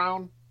turns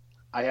around.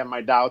 I have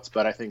my doubts,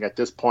 but I think at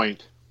this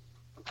point,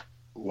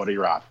 what are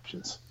your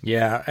options?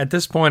 Yeah, at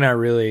this point,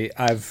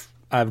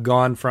 I've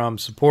gone from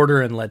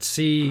supporter and let's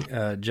see,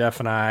 Jeff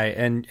and I,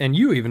 and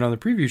you even on the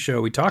preview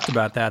show, we talked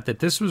about that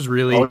this was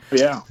really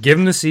give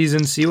him the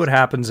season, see what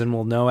happens, and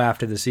we'll know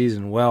after the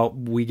season. Well,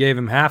 we gave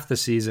him half the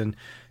season,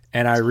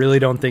 and I really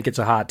don't think it's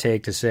a hot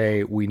take to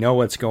say we know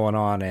what's going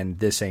on and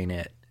this ain't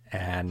it,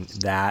 and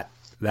that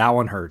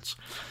one hurts.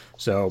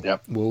 So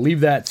We'll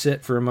leave that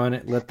sit for a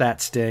minute, let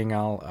that sting.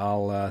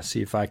 I'll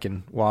see if I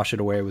can wash it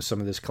away with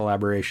some of this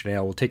collaboration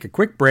ale. We'll take a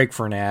quick break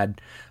for an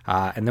ad,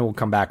 and then we'll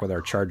come back with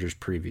our Chargers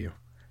preview.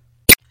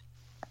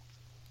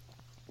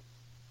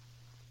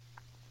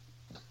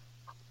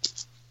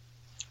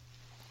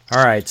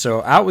 All right,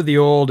 so out with the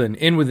old and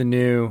in with the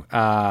new.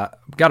 Got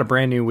a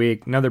brand new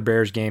week, another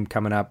Bears game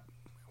coming up.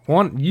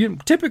 You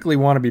typically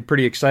want to be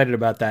pretty excited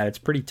about that. It's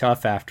pretty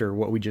tough after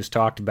what we just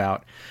talked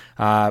about,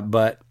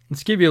 but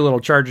let's give you a little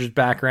Chargers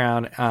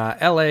background.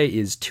 LA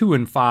is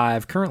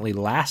 2-5, currently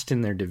last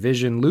in their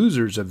division,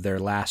 losers of their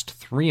last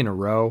 3 in a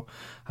row.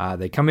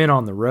 They come in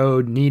on the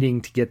road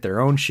needing to get their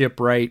own ship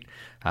right.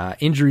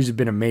 Injuries have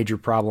been a major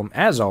problem,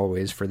 as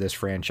always, for this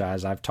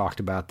franchise. I've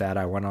talked about that.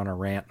 I went on a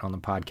rant on the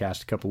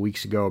podcast a couple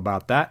weeks ago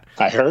about that.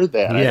 I heard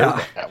that. Yeah.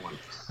 I heard that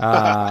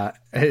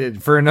one.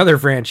 For another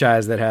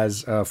franchise that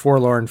has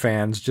forlorn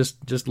fans,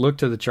 just look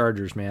to the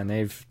Chargers, man.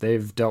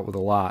 They've dealt with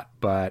a lot,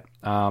 but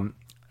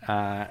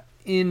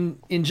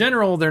in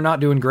general, they're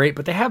not doing great,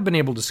 but they have been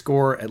able to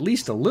score at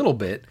least a little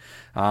bit,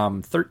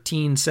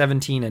 13,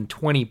 17, and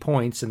 20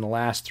 points in the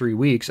last 3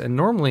 weeks, and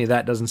normally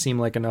that doesn't seem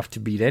like enough to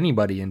beat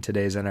anybody in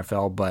today's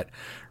NFL, but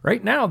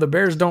right now the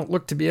Bears don't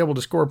look to be able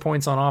to score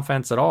points on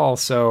offense at all,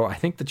 so I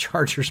think the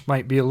Chargers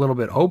might be a little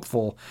bit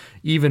hopeful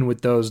even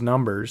with those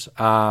numbers.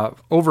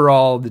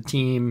 Overall, the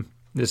team,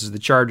 this is the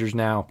Chargers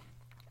now,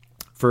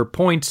 for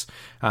points,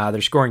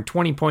 they're scoring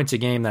 20 points a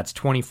game. That's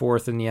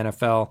 24th in the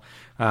NFL.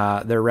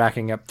 They're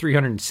racking up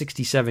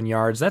 367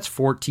 yards. That's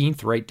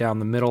 14th right down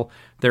the middle.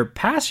 Their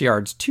pass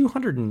yards,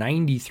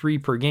 293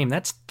 per game.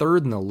 That's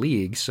 3rd in the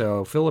league.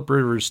 So Phillip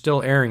Rivers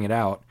still airing it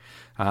out,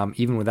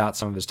 even without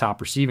some of his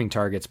top receiving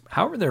targets.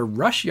 However, their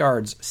rush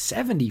yards,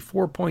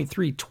 74.3,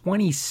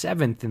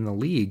 27th in the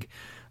league.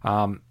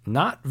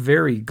 Not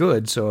very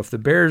good. So if the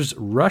Bears'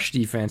 rush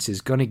defense is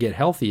going to get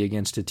healthy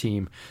against a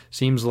team,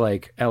 seems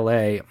like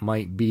LA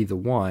might be the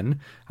one.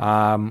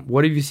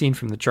 What have you seen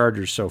from the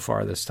Chargers so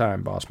far this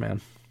time, boss man?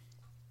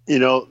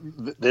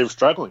 They're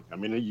struggling. I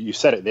mean, you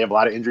said it. They have a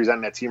lot of injuries on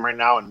that team right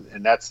now,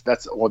 and that's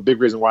one big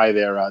reason why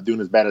they're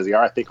doing as bad as they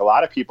are. I think a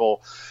lot of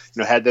people,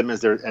 had them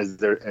as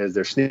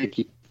their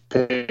sneaky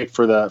pick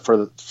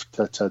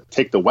to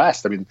take the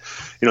West. I mean,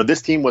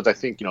 this team was, I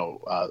think,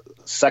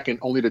 second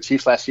only to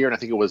Chiefs last year, and I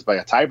think it was by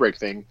a tiebreak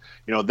thing.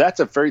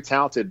 That's a very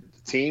talented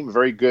team,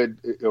 very good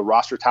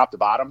roster top to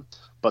bottom,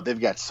 but they've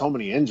got so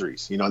many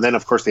injuries. And then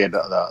of course they had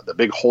the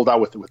big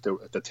holdout with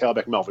the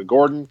tailback Melvin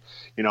Gordon.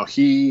 You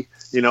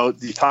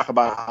talk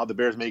about how the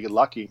Bears may get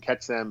lucky and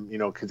catch them,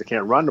 because they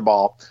can't run the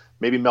ball.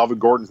 Maybe Melvin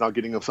Gordon's now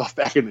getting himself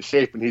back into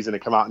shape, and he's going to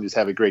come out and just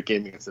have a great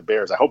game against the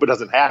Bears. I hope it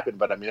doesn't happen,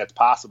 but I mean, that's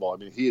possible. I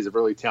mean, he is a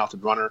really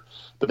talented runner.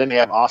 But then they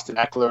have Austin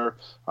Eckler.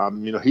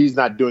 He's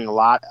not doing a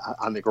lot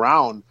on the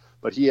ground,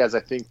 but he has, I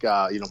think,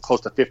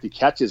 close to 50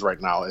 catches right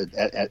now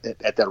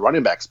at that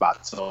running back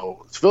spot.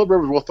 So Phillip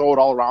Rivers will throw it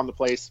all around the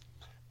place,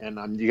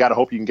 and you got to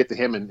hope you can get to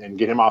him and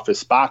get him off his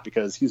spot,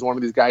 because he's one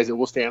of these guys that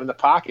will stand in the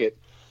pocket.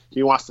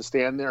 He wants to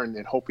stand there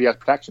and hope he has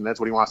protection. That's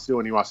what he wants to do,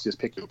 and he wants to just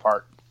pick you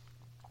apart.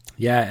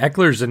 Yeah,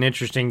 Eckler's an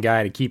interesting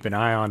guy to keep an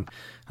eye on.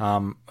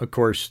 Of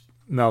course,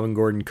 Melvin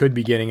Gordon could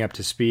be getting up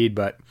to speed,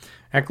 but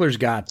Eckler's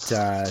got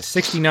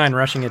 69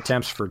 rushing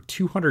attempts for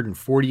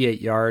 248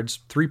 yards,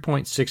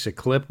 3.6 a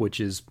clip, which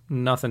is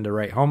nothing to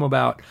write home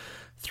about,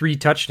 3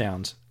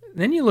 touchdowns.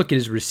 Then you look at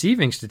his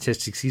receiving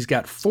statistics. He's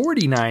got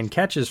 49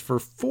 catches for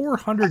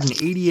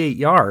 488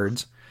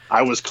 yards.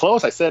 I was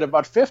close. I said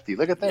about 50.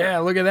 Look at that. Yeah,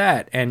 look at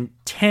that. And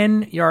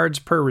 10 yards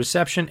per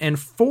reception and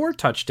 4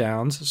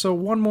 touchdowns, so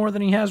one more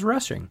than he has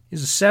rushing.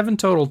 He's 7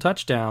 total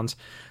touchdowns.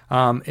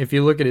 If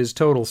you look at his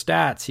total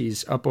stats,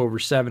 he's up over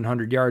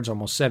 700 yards,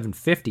 almost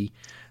 750.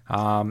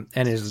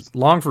 And his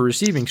long for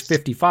receiving is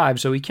 55,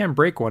 so he can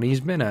break one. He's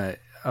been a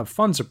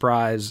fun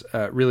surprise,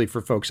 really, for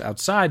folks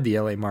outside the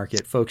LA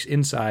market. Folks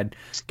inside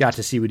got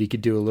to see what he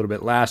could do a little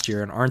bit last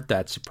year and aren't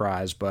that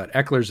surprised. But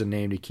Eckler's a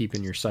name to keep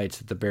in your sights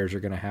that the Bears are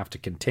going to have to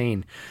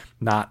contain.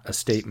 Not a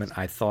statement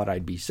I thought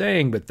I'd be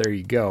saying, but there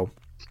you go.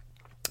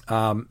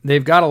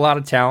 They've got a lot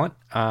of talent.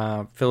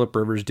 Phillip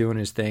Rivers doing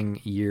his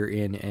thing year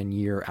in and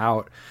year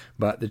out,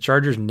 but the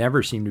Chargers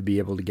never seem to be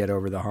able to get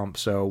over the hump.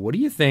 So what do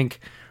you think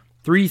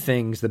 3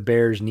 things the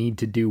Bears need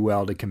to do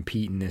well to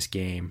compete in this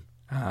game?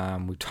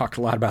 We've talked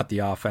a lot about the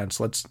offense.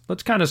 Let's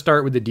kind of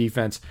start with the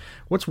defense.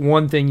 What's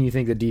one thing you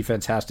think the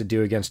defense has to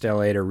do against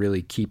LA to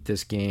really keep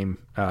this game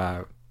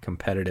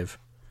competitive?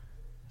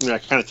 I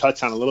kind of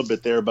touched on a little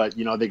bit there, but,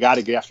 they got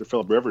to get after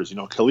Phillip Rivers.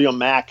 Khalil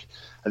Mack,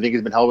 I think,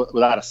 has been held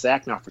without a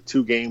sack now for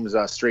 2 games,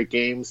 straight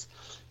games.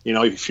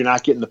 If you're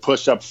not getting the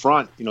push up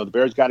front, the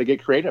Bears got to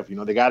get creative.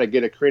 They got to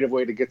get a creative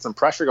way to get some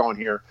pressure going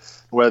here,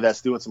 whether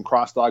that's doing some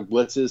cross dog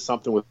blitzes,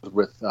 something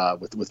with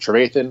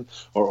Trevathan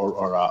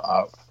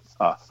or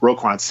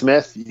Roquan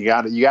Smith. You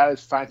got to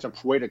find some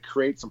way to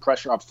create some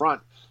pressure up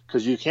front,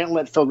 because you can't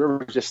let Phillip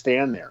Rivers just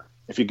stand there.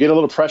 If you get a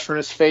little pressure in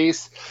his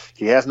face,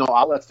 he has no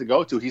outlets to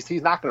go to. He's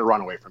not going to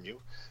run away from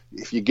you.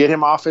 If you get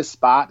him off his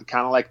spot,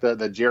 kind of like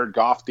the Jared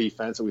Goff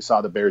defense that we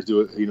saw the Bears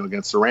do,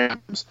 against the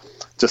Rams,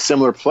 it's a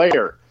similar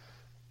player.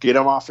 Get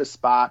him off his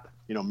spot,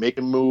 make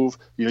him move.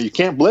 You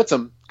can't blitz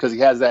him because he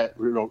has that.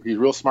 He's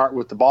real smart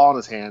with the ball in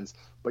his hands.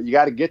 But you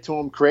got to get to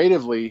him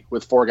creatively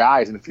with 4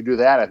 guys, and if you do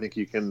that, I think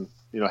you can,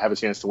 have a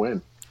chance to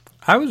win.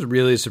 I was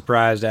really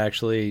surprised,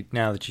 actually,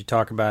 now that you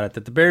talk about it,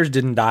 that the Bears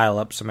didn't dial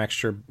up some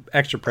extra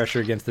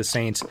pressure against the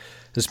Saints,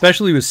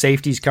 especially with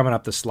safeties coming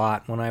up the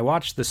slot. When I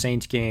watched the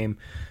Saints game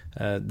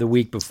the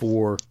week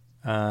before,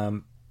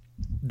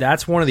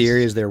 that's one of the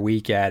areas they're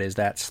weak at, is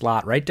that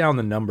slot, right down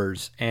the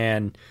numbers.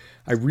 And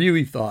I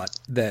really thought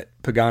that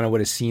Pagano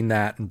would have seen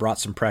that and brought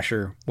some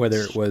pressure,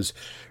 whether it was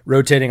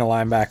rotating a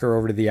linebacker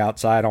over to the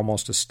outside,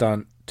 almost a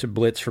stunt, to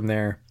blitz from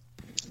there,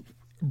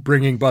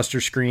 bringing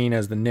Buster Screen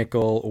as the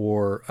nickel,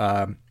 or,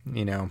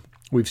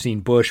 we've seen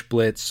Bush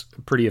blitz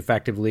pretty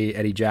effectively.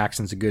 Eddie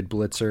Jackson's a good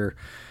blitzer.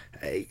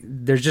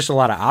 There's just a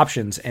lot of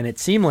options, and it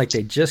seemed like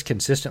they just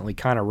consistently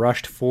kind of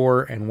rushed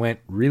 4 and went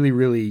really,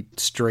 really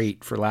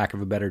straight, for lack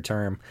of a better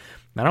term.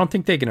 I don't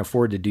think they can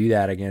afford to do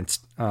that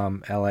against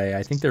LA.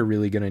 I think they're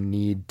really going to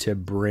need to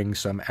bring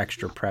some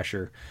extra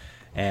pressure.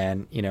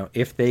 And,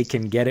 if they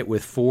can get it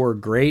with 4,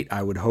 great.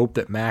 I would hope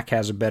that Mack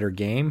has a better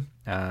game.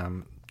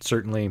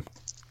 Certainly,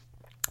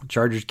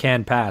 Chargers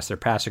can pass. Their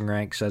passing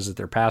rank says that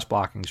their pass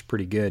blocking is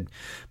pretty good.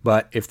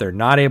 But if they're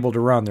not able to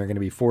run, they're going to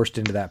be forced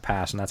into that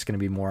pass, and that's going to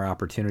be more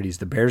opportunities.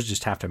 The Bears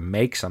just have to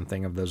make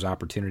something of those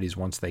opportunities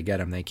once they get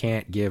them. They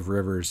can't give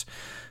Rivers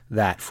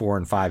that 4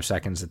 and 5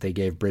 seconds that they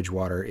gave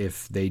Bridgewater.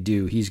 If they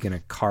do, he's going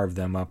to carve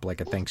them up like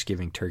a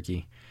Thanksgiving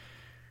turkey.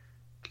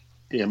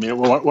 Yeah,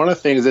 one of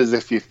the things is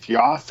if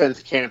your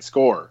offense can't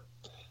score,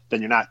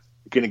 then you're not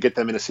going to get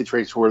them in a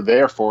situation where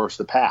they're forced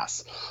to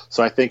pass.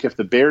 So I think if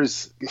the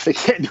Bears, if they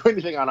can't do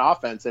anything on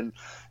offense, and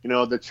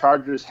the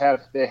Chargers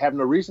have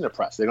no reason to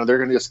press. They're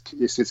going to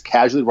just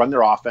casually run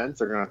their offense.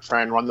 They're going to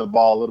try and run the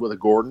ball a little bit of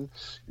Gordon.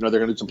 They're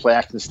going to do some play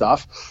action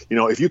stuff.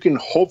 If you can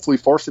hopefully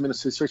force them in a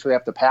situation where they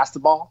have to pass the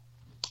ball,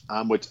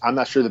 which I'm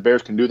not sure the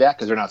Bears can do that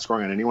because they're not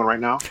scoring on anyone right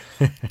now.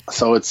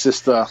 So it's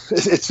just as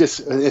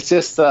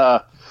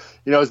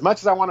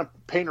much as I want to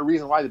paint a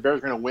reason why the Bears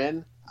are going to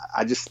win,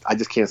 I just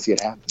can't see it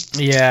happen.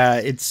 Yeah,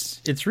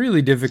 it's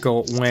really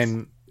difficult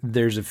when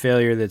there's a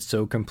failure that's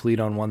so complete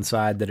on one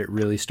side that it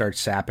really starts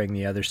sapping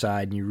the other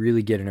side, and you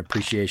really get an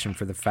appreciation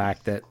for the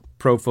fact that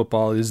pro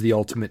football is the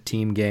ultimate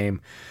team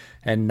game,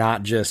 and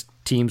not just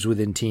teams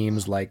within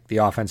teams. Like the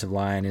offensive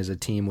line is a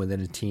team within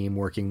a team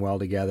working well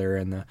together,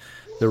 and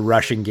the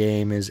rushing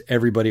game is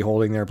everybody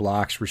holding their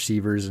blocks,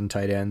 receivers and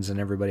tight ends and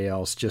everybody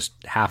else just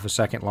half a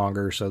second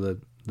longer so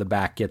the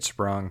back gets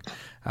sprung.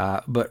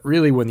 But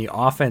really, when the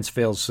offense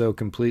fails so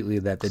completely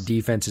that the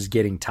defense is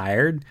getting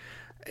tired,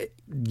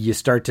 you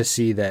start to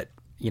see that,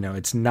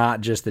 it's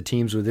not just the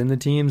teams within the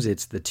teams,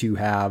 it's the two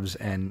halves,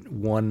 and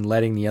one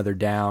letting the other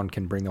down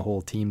can bring the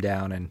whole team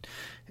down. And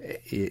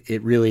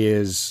it really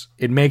is,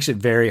 it makes it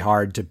very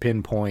hard to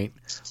pinpoint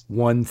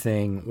one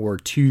thing or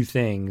 2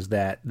 things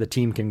that the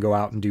team can go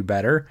out and do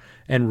better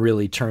and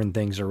really turn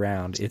things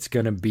around. It's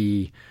going to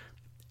be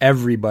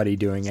everybody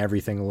doing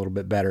everything a little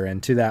bit better.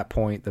 And to that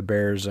point, the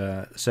Bears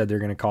said they're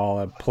going to call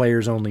a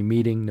players-only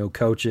meeting, no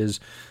coaches,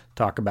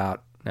 talk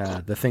about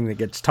the thing that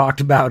gets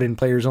talked about in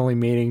players-only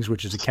meetings,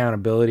 which is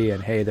accountability,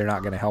 and, hey, they're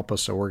not going to help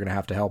us, so we're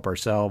going to help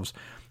ourselves.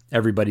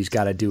 Everybody's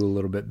got to do a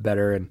little bit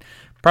better. And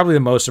probably the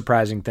most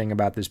surprising thing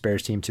about this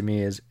Bears team to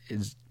me is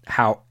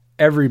how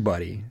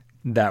everybody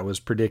that was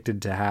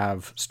predicted to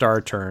have star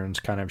turns,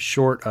 kind of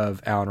short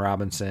of Allen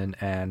Robinson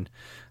and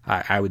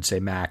I would say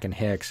Mack and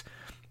Hicks,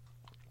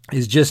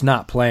 is just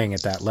not playing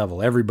at that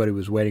level. Everybody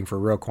was waiting for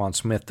Roquan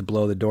Smith to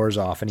blow the doors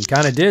off, and he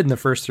kind of did in the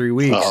first 3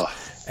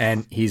 weeks.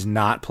 And he's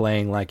not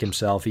playing like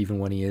himself, even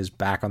when he is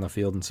back on the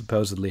field and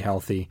supposedly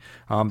healthy.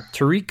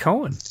 Tariq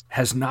Cohen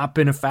has not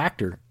been a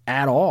factor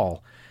at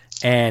all.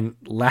 And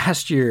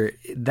last year,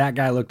 that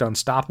guy looked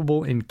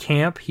unstoppable. In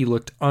camp, he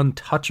looked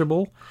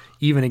untouchable,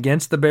 even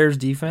against the Bears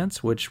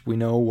defense, which we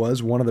know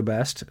was one of the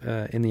best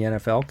in the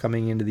NFL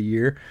coming into the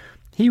year.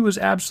 He was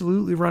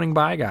absolutely running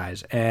by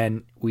guys,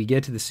 and we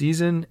get to the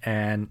season,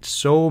 and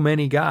so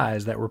many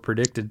guys that were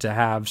predicted to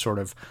have sort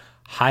of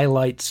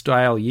highlight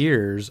style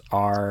years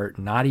are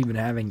not even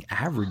having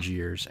average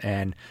years.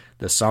 And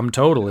the sum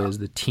total is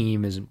the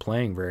team isn't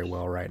playing very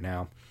well right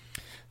now.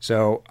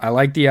 So I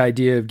like the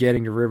idea of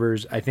getting to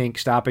Rivers. I think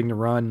stopping the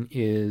run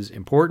is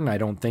important. I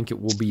don't think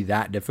it will be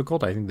that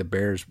difficult. I think the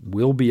Bears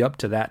will be up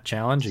to that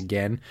challenge.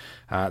 Again,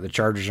 the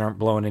Chargers aren't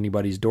blowing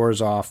anybody's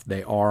doors off.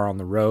 They are on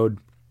the road.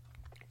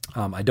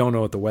 I don't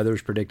know what the weather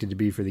is predicted to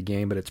be for the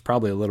game, but it's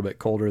probably a little bit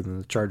colder than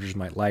the Chargers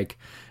might like.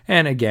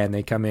 And again,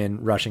 they come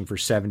in rushing for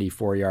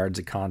 74 yards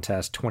a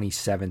contest,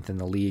 27th in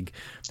the league.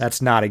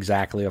 That's not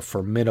exactly a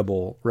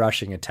formidable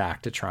rushing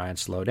attack to try and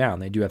slow down.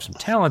 They do have some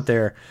talent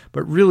there,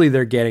 but really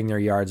they're getting their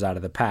yards out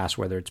of the pass,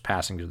 whether it's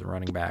passing to the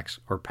running backs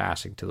or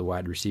passing to the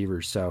wide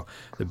receivers. So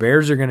the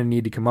Bears are going to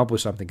need to come up with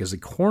something because the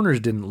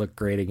corners didn't look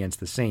great against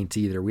the Saints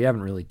either. We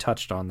haven't really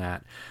touched on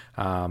that,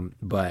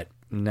 but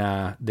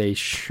nah, they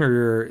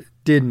sure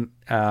didn't.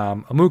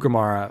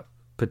 Amukamara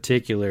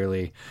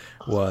particularly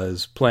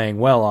was playing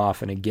well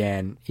off, and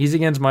again, he's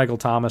against Michael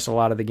Thomas a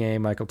lot of the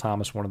game. Michael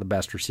Thomas, one of the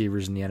best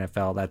receivers in the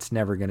NFL. That's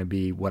never going to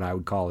be what I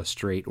would call a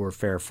straight or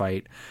fair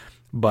fight,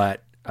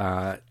 but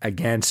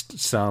against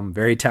some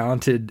very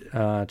talented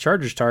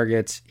Chargers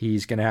targets,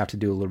 he's going to have to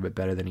do a little bit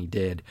better than he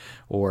did.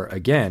 Or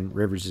again,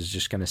 Rivers is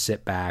just going to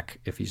sit back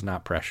if he's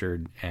not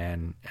pressured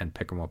and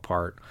pick him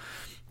apart.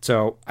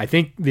 So I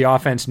think the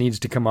offense needs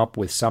to come up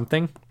with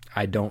something.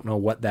 I don't know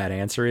what that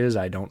answer is.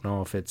 I don't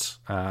know if it's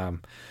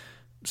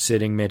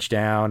sitting Mitch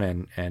down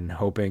and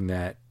hoping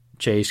that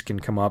Chase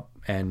can come up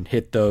and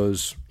hit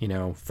those,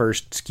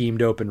 first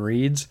schemed open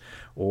reads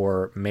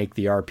or make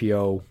the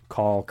RPO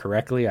call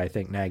correctly. I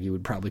think Nagy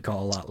would probably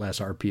call a lot less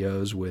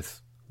RPOs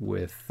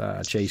with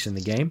Chase in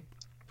the game.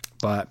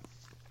 But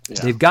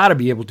they've got to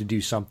be able to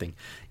do something.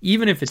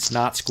 Even if it's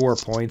not score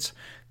points,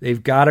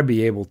 they've got to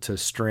be able to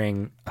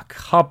string a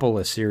couple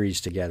of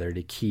series together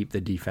to keep the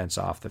defense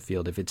off the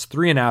field. If it's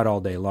 3 and out all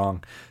day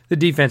long, the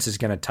defense is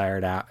going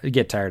to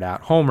get tired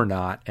out, home or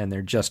not, and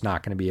they're just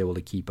not going to be able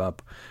to keep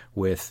up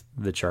with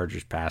the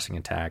Chargers' passing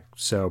attack.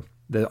 So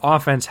the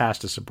offense has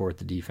to support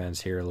the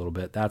defense here a little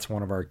bit. That's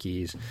one of our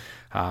keys.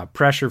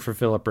 Pressure for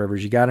Phillip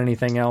Rivers. You got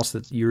anything else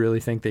that you really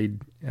think they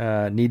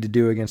need to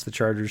do against the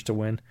Chargers to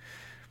win?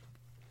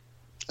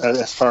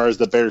 As far as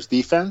the Bears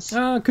defense?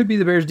 Could be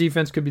the Bears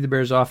defense, could be the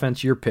Bears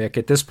offense. Your pick.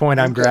 At this point,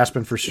 I'm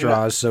grasping for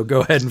straws, so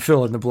go ahead and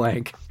fill in the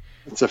blank.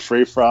 It's a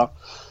free-for-all.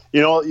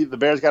 The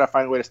Bears got to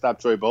find a way to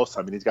stop Joey Bosa.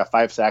 I mean, he's got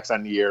 5 sacks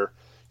on the year.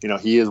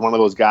 He is one of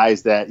those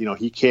guys that,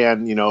 he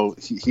can,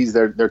 he's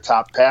their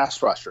top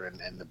pass rusher.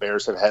 And the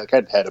Bears have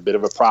had a bit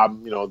of a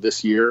problem,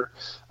 this year,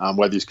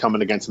 whether he's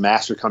coming against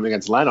Master, coming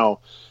against Leno.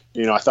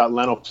 I thought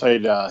Leno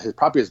played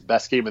probably his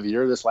best game of the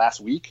year this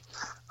last week.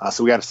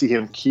 So we got to see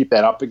him keep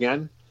that up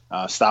again.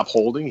 Stop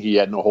holding. He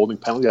had no holding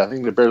penalty. I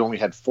think the Bears only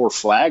had 4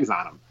 flags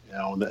on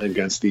him,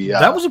 against the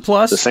that was a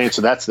plus. The Saints.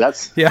 So that's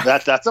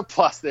a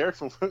plus there.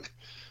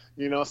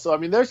 So I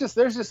mean, there's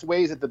just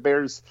ways that the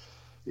Bears.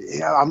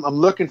 I'm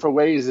looking for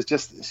ways. It's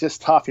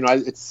just tough.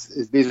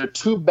 These are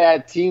 2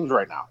 bad teams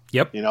right now.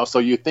 Yep. So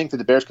you think that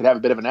the Bears could have a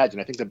bit of an edge,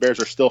 and I think the Bears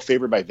are still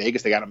favored by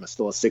Vegas. They got them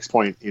still a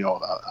 6-point,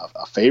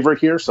 a favorite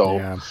here. So.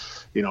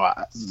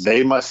 Yeah.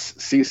 They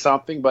must see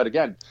something. But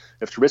again,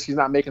 if Trubisky's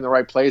not making the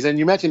right plays, and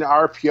you mentioned the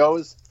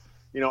RPOs.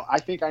 I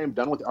think I am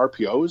done with the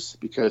RPOs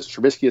because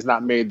Trubisky has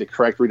not made the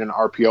correct read on an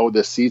RPO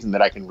this season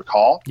that I can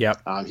recall.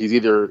 Yep. He's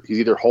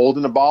either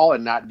holding the ball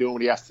and not doing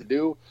what he has to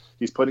do.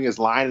 He's putting his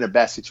line in a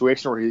bad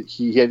situation where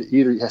he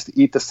either has to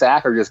eat the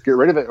sack or just get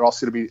rid of it, or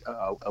else it'll be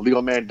a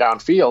legal man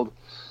downfield.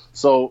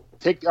 So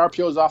take the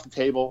RPOs off the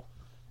table,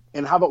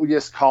 and how about we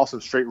just call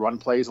some straight run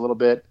plays a little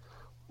bit,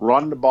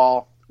 run the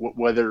ball.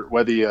 Whether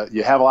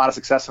you have a lot of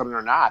success on it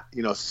or not,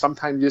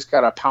 sometimes you just got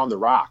to pound the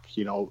rock,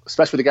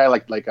 especially with a guy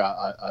like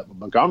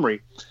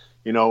Montgomery,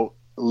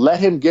 let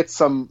him get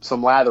some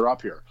lather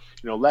up here,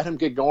 let him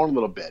get going a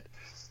little bit.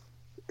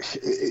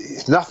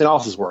 Nothing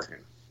else is working.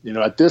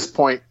 At this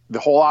point, the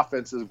whole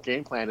offensive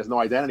game plan has no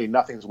identity.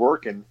 Nothing's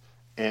working.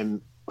 And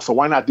so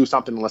why not do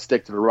something and let's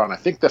stick to the run? I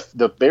think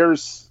the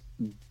Bears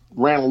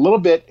ran a little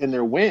bit in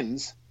their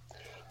wins.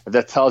 If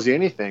that tells you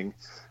anything,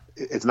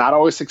 it's not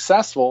always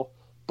successful,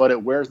 but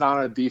it wears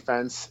down a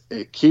defense.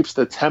 It keeps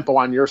the tempo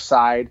on your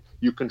side.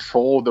 You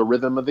control the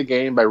rhythm of the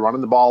game by running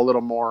the ball a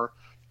little more.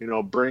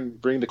 Bring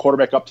the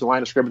quarterback up to the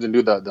line of scrimmage and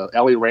do the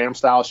Ellie Ram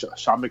style.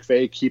 Sean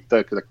McVay, keep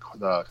the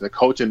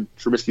coach in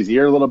Trubisky's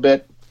ear a little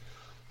bit.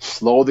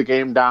 Slow the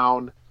game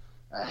down.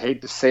 I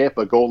hate to say it,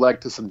 but go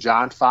to some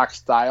John Fox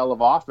style of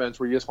offense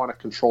where you just want to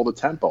control the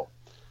tempo.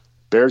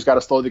 Bears got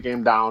to slow the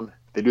game down.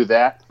 They do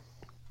that,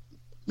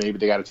 maybe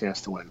they got a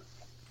chance to win.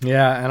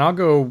 Yeah, and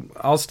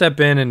I'll step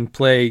in and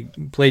play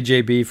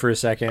JB for a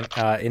second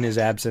in his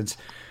absence.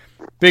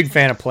 Big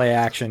fan of play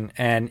action,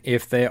 and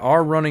if they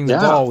are running the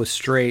ball with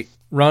straight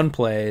run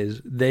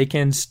plays, they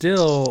can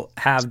still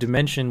have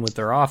dimension with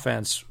their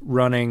offense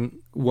running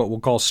what we'll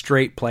call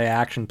straight play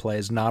action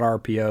plays, not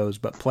RPOs,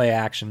 but play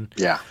action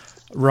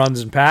runs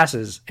and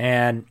passes.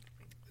 And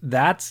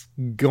that's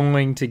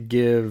going to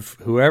give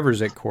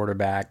whoever's at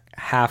quarterback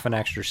half an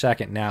extra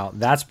second. Now,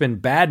 that's been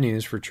bad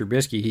news for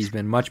Trubisky. He's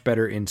been much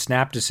better in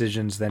snap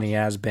decisions than he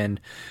has been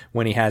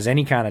when he has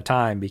any kind of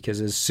time, because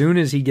as soon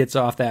as he gets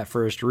off that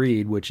first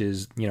read, which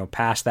is,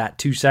 past that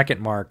 2-second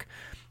mark,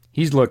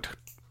 he's looked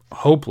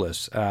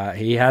hopeless.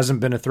 He hasn't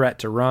been a threat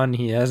to run.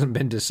 He hasn't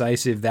been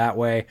decisive that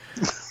way.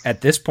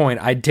 At this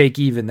point, I'd take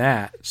even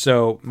that.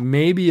 So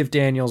maybe if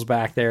Daniel's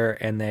back there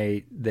and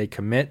they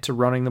commit to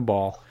running the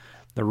ball.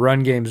 The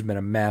run game's been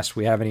a mess.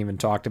 We haven't even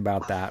talked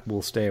about that.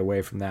 We'll stay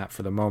away from that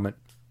for the moment.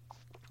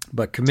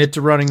 But commit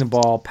to running the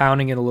ball,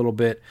 pounding it a little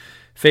bit,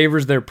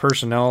 favors their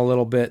personnel a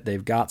little bit.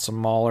 They've got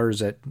some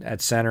maulers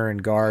at center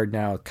and guard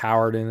now,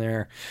 Coward in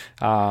there.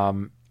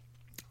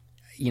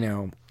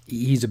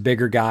 He's a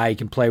bigger guy. He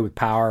can play with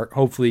power.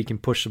 Hopefully he can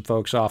push some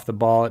folks off the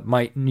ball. It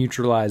might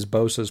neutralize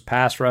Bosa's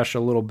pass rush a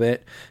little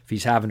bit if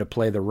he's having to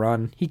play the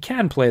run. He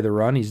can play the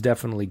run. He's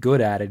definitely good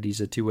at it. He's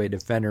a two-way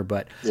defender,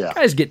 but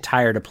guys get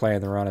tired of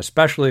playing the run,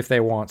 especially if they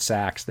want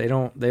sacks. They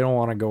don't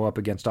want to go up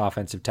against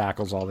offensive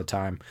tackles all the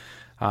time.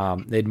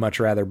 They'd much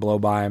rather blow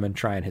by him and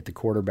try and hit the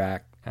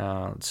quarterback.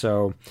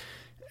 So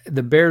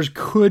the Bears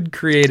could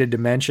create a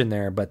dimension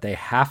there, but they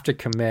have to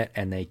commit,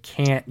 and they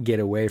can't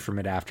get away from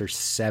it after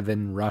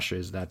 7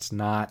 rushes. That's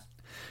not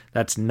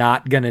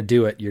going to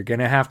do it. You're going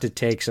to have to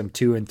take some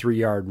 2 and 3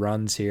 yard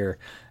runs here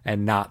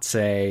and not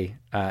say,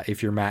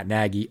 if you're Matt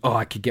Nagy,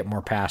 I could get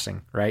more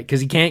passing, right?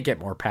 Because he can't get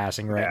more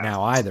passing right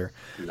now either.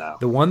 No.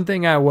 The one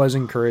thing I was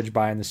encouraged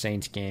by in the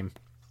Saints game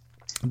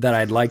that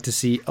I'd like to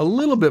see a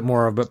little bit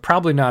more of, but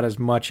probably not as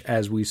much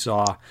as we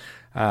saw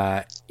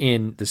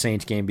in the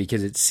Saints game,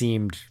 because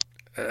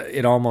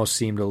it almost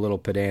seemed a little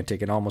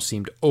pedantic and almost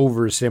seemed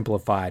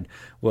oversimplified,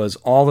 was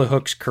all the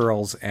hooks,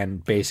 curls,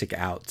 and basic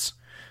outs.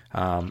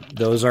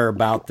 Those are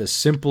about the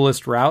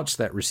simplest routes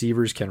that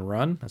receivers can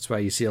run. That's why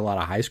you see a lot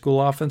of high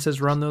school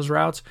offenses run those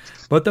routes.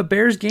 But the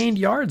Bears gained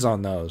yards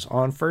on those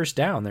on first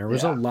down. There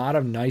was a lot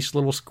of nice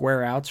little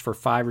square outs for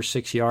 5 or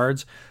 6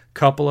 yards,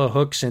 couple of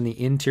hooks in the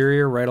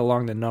interior right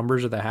along the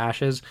numbers of the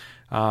hashes.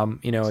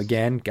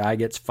 Again, guy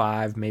gets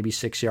 5, maybe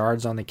 6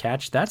 yards on the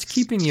catch. That's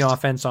keeping the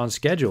offense on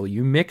schedule.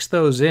 You mix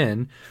those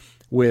in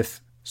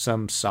with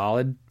some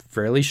solid,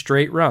 fairly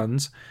straight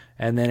runs,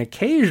 and then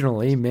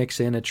occasionally mix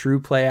in a true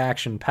play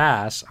action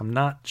pass. I'm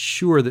not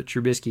sure that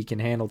Trubisky can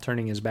handle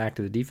turning his back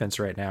to the defense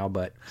right now,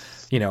 but,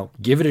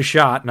 give it a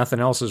shot.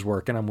 Nothing else is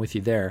working. I'm with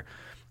you there.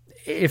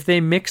 If they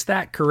mix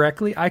that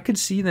correctly, I could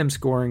see them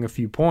scoring a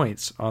few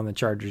points on the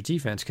Chargers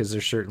defense, because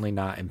they're certainly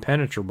not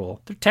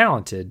impenetrable. They're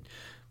talented,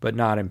 but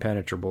not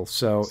impenetrable.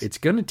 So it's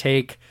going to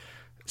take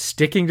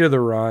sticking to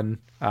the run,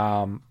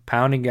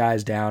 pounding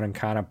guys down, and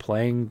kind of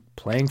playing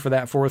for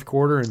that fourth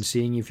quarter and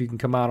seeing if you can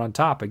come out on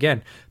top.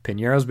 Again,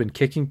 Piñeiro's been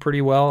kicking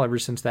pretty well ever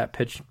since that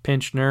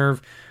pinched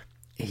nerve.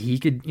 He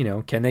could,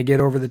 can they get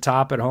over the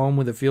top at home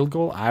with a field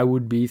goal? I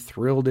would be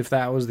thrilled if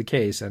that was the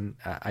case, and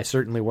I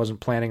certainly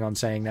wasn't planning on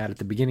saying that at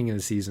the beginning of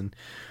the season.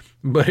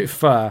 But if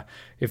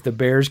the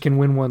Bears can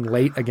win one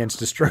late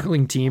against a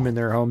struggling team in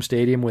their home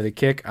stadium with a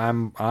kick,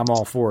 I'm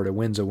all for it. A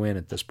win's a win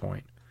at this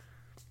point.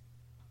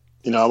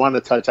 I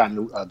wanted to touch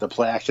on the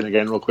play action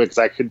again real quick,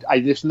 because I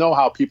just know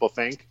how people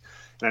think,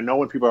 and I know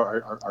when people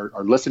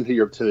are listening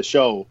to the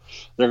show,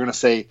 they're going to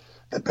say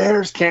the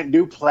Bears can't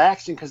do play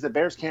action because the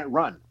Bears can't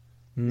run.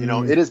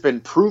 It has been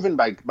proven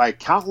by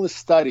countless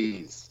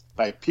studies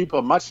by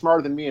people much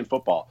smarter than me in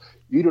football.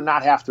 You do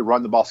not have to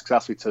run the ball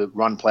successfully to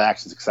run play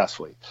action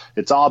successfully.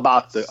 It's all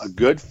about a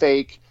good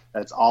fake.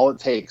 That's all it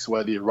takes.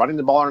 Whether you're running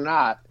the ball or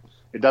not,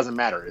 it doesn't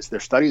matter.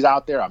 There's studies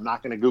out there. I'm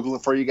not going to Google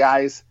them for you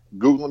guys.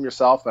 Google them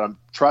yourself. But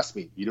trust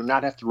me, you do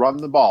not have to run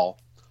the ball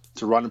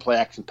to run a play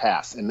action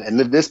pass. And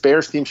this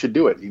Bears team should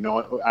do it.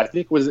 I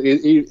think it was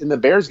in the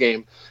Bears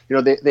game,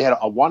 they had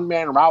a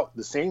one-man route,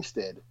 the Saints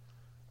did,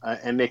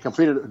 and they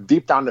completed it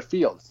deep down the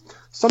field.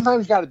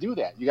 Sometimes you got to do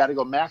that. You got to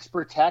go max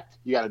protect.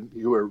 You got to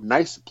do a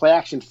nice play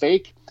action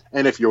fake.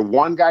 And if your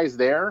one guy's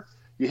there,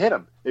 you hit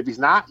him. If he's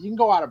not, you can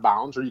go out of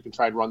bounds, or you can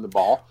try to run the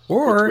ball.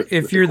 Or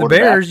if you're the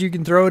Bears, you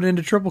can throw it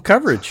into triple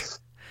coverage.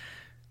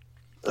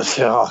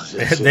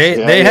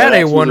 They had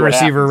a one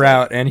receiver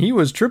route, and he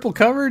was triple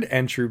covered,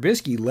 and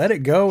Trubisky let it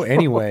go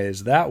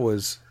anyways. That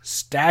was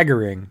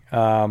staggering.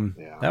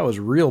 That was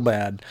real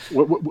bad.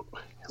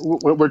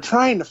 We're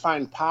trying to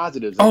find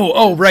positives.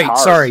 Right.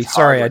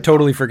 Sorry. I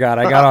totally forgot.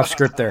 I got off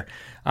script there.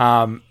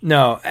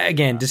 No,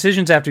 again,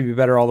 decisions have to be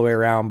better all the way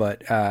around,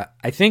 but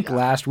I think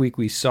last week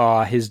we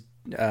saw his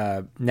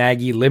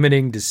Nagy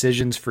limiting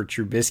decisions for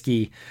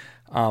Trubisky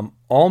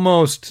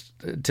almost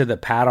to the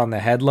pat on the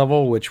head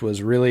level, which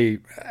was really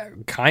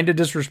kind of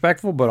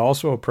disrespectful, but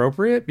also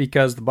appropriate,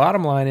 because the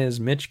bottom line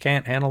is Mitch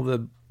can't handle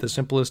the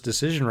simplest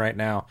decision right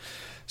now.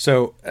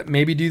 So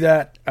maybe do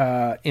that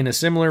in a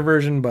similar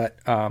version, but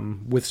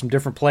with some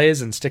different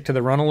plays, and stick to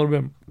the run a little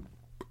bit.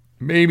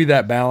 Maybe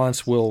that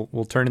balance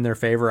will turn in their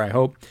favor, I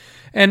hope.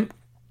 And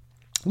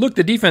look,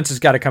 the defense has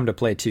got to come to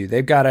play too.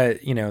 They've got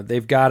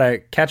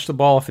to catch the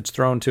ball if it's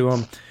thrown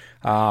to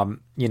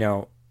them.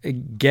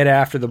 Get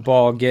after the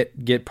ball,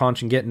 get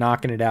punching, get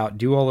knocking it out,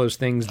 do all those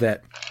things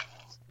that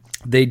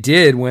they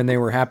did when they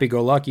were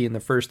happy-go-lucky in the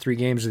first 3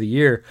 games of the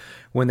year,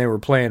 when they were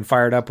playing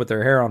fired up with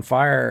their hair on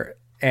fire,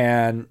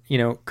 and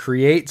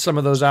create some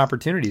of those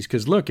opportunities.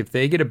 Because look, if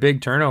they get a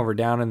big turnover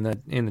down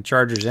in the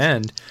Chargers'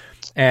 end,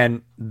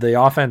 and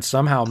the offense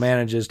somehow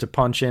manages to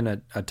punch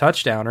in a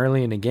touchdown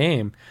early in the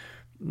game,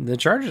 the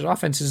Chargers'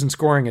 offense isn't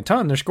scoring a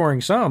ton. They're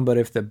scoring some, but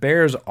if the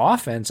Bears'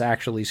 offense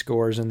actually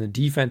scores and the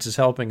defense is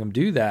helping them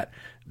do that,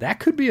 that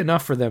could be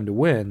enough for them to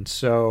win.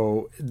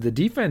 So the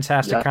defense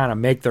has to kind of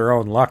make their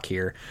own luck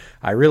here.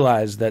 I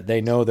realize that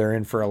they know they're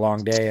in for a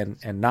long day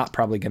and not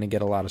probably going to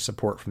get a lot of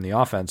support from the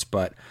offense,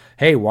 but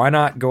hey, why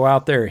not go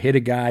out there, hit a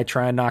guy,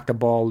 try and knock the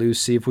ball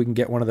loose, see if we can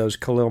get one of those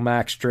Khalil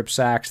Mack strip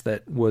sacks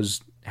that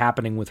was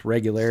happening with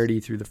regularity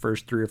through the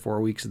first 3 or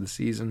 4 weeks of the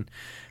season.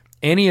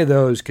 Any of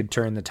those could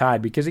turn the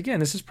tide, because again,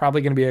 this is probably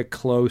going to be a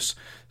close,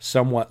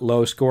 somewhat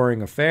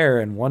low-scoring affair,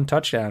 and one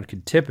touchdown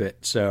could tip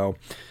it. So,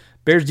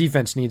 Bears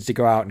defense needs to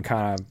go out and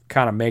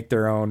kind of make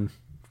their own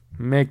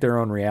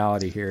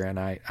reality here, and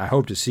I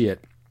hope to see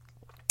it.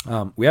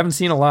 We haven't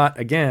seen a lot.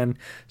 Again,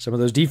 some of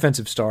those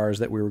defensive stars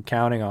that we were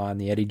counting on,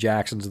 the Eddie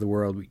Jacksons of the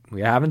world, we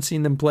haven't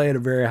seen them play at a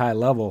very high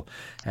level.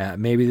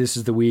 Maybe this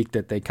is the week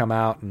that they come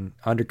out and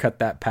undercut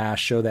that pass,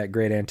 show that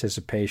great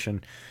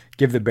anticipation,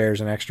 give the Bears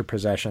an extra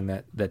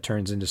possession that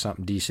turns into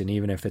something decent.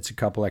 Even if it's a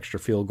couple extra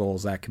field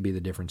goals, that could be the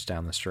difference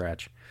down the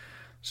stretch.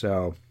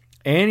 So,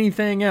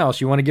 anything else?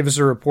 You want to give us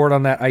a report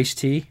on that iced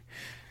tea?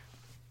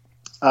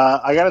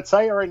 I got to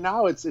tell you right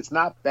now, it's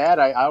not bad.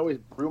 I always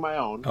brew my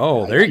own.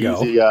 Oh, there you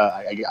go. Usually,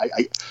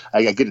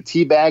 I get a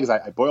tea bags.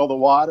 I boil the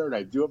water and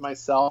I do it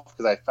myself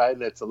because I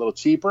find it's a little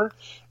cheaper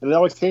and it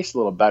always tastes a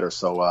little better.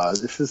 So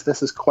this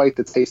is quite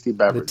the tasty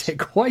beverage.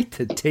 Quite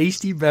the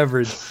tasty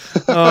beverage.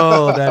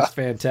 Oh, that's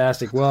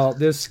fantastic. Well,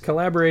 this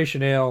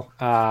collaboration ale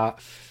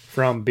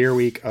from Beer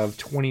Week of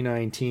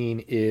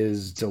 2019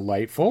 is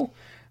delightful.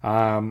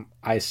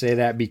 I say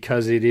that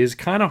because it is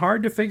kind of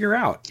hard to figure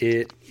out.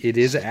 It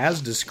is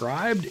as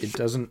described. It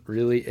doesn't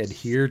really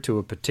adhere to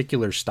a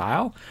particular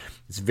style.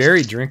 It's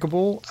very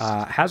drinkable.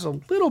 Has a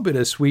little bit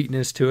of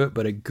sweetness to it,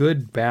 but a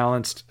good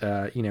balanced,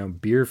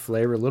 beer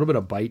flavor. A little bit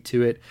of bite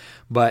to it,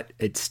 but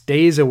it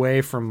stays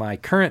away from my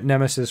current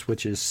nemesis,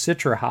 which is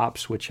Citra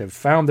hops, which have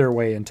found their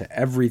way into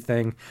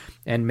everything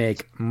and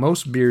make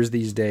most beers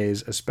these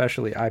days,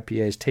 especially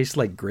IPAs, taste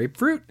like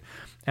grapefruit.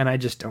 And I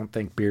just don't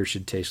think beer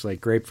should taste like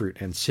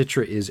grapefruit. And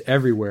Citra is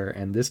everywhere,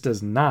 and this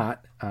does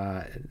not.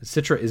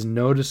 Citra is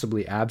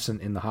noticeably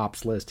absent in the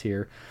hops list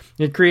here.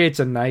 It creates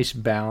a nice,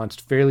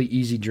 balanced, fairly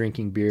easy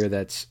drinking beer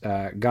that's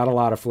got a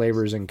lot of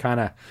flavors and kind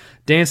of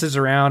dances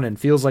around and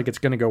feels like it's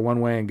going to go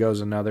one way and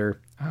goes another.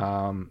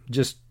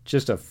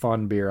 Just a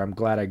fun beer. I'm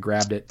glad I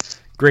grabbed it.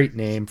 Great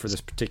name for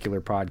this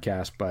particular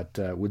podcast, but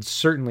would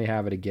certainly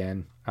have it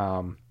again.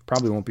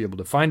 Probably won't be able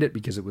to find it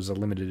because it was a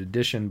limited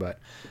edition, but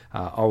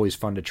always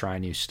fun to try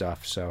new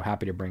stuff. So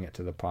happy to bring it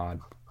to the pod.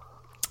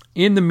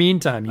 In the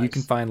meantime, you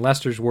can find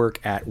Lester's work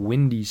at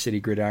Windy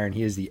City Gridiron.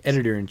 He is the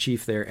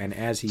editor-in-chief there, and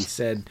as he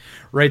said,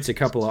 writes a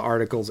couple of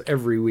articles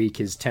every week.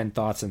 His 10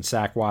 thoughts and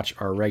Sack Watch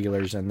are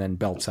regulars, and then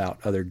belts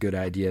out other good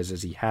ideas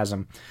as he has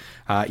them.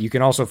 You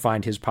can also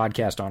find his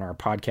podcast on our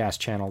podcast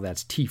channel.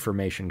 That's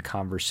T-Formation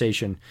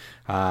Conversation.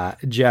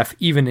 Jeff,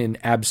 even in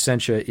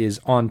absentia, is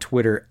on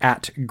Twitter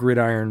at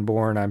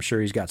GridironBorn. I'm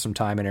sure he's got some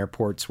time in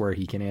airports where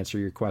he can answer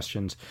your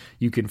questions.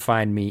 You can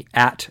find me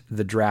at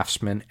The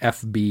Draftsman,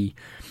 FB.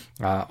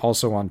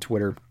 Also on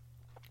Twitter.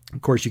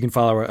 Of course, you can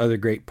follow our other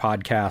great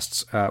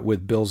podcasts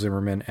with Bill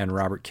Zimmerman and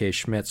Robert K.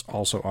 Schmitz,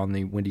 also on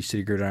the Windy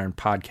City Gridiron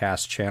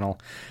podcast channel.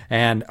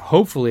 And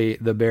hopefully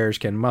the Bears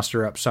can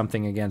muster up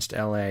something against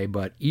LA.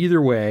 But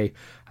either way,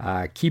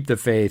 keep the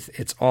faith.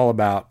 It's all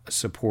about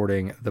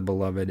supporting the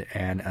beloved.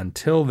 And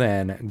until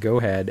then, go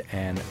ahead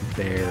and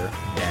bear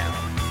down.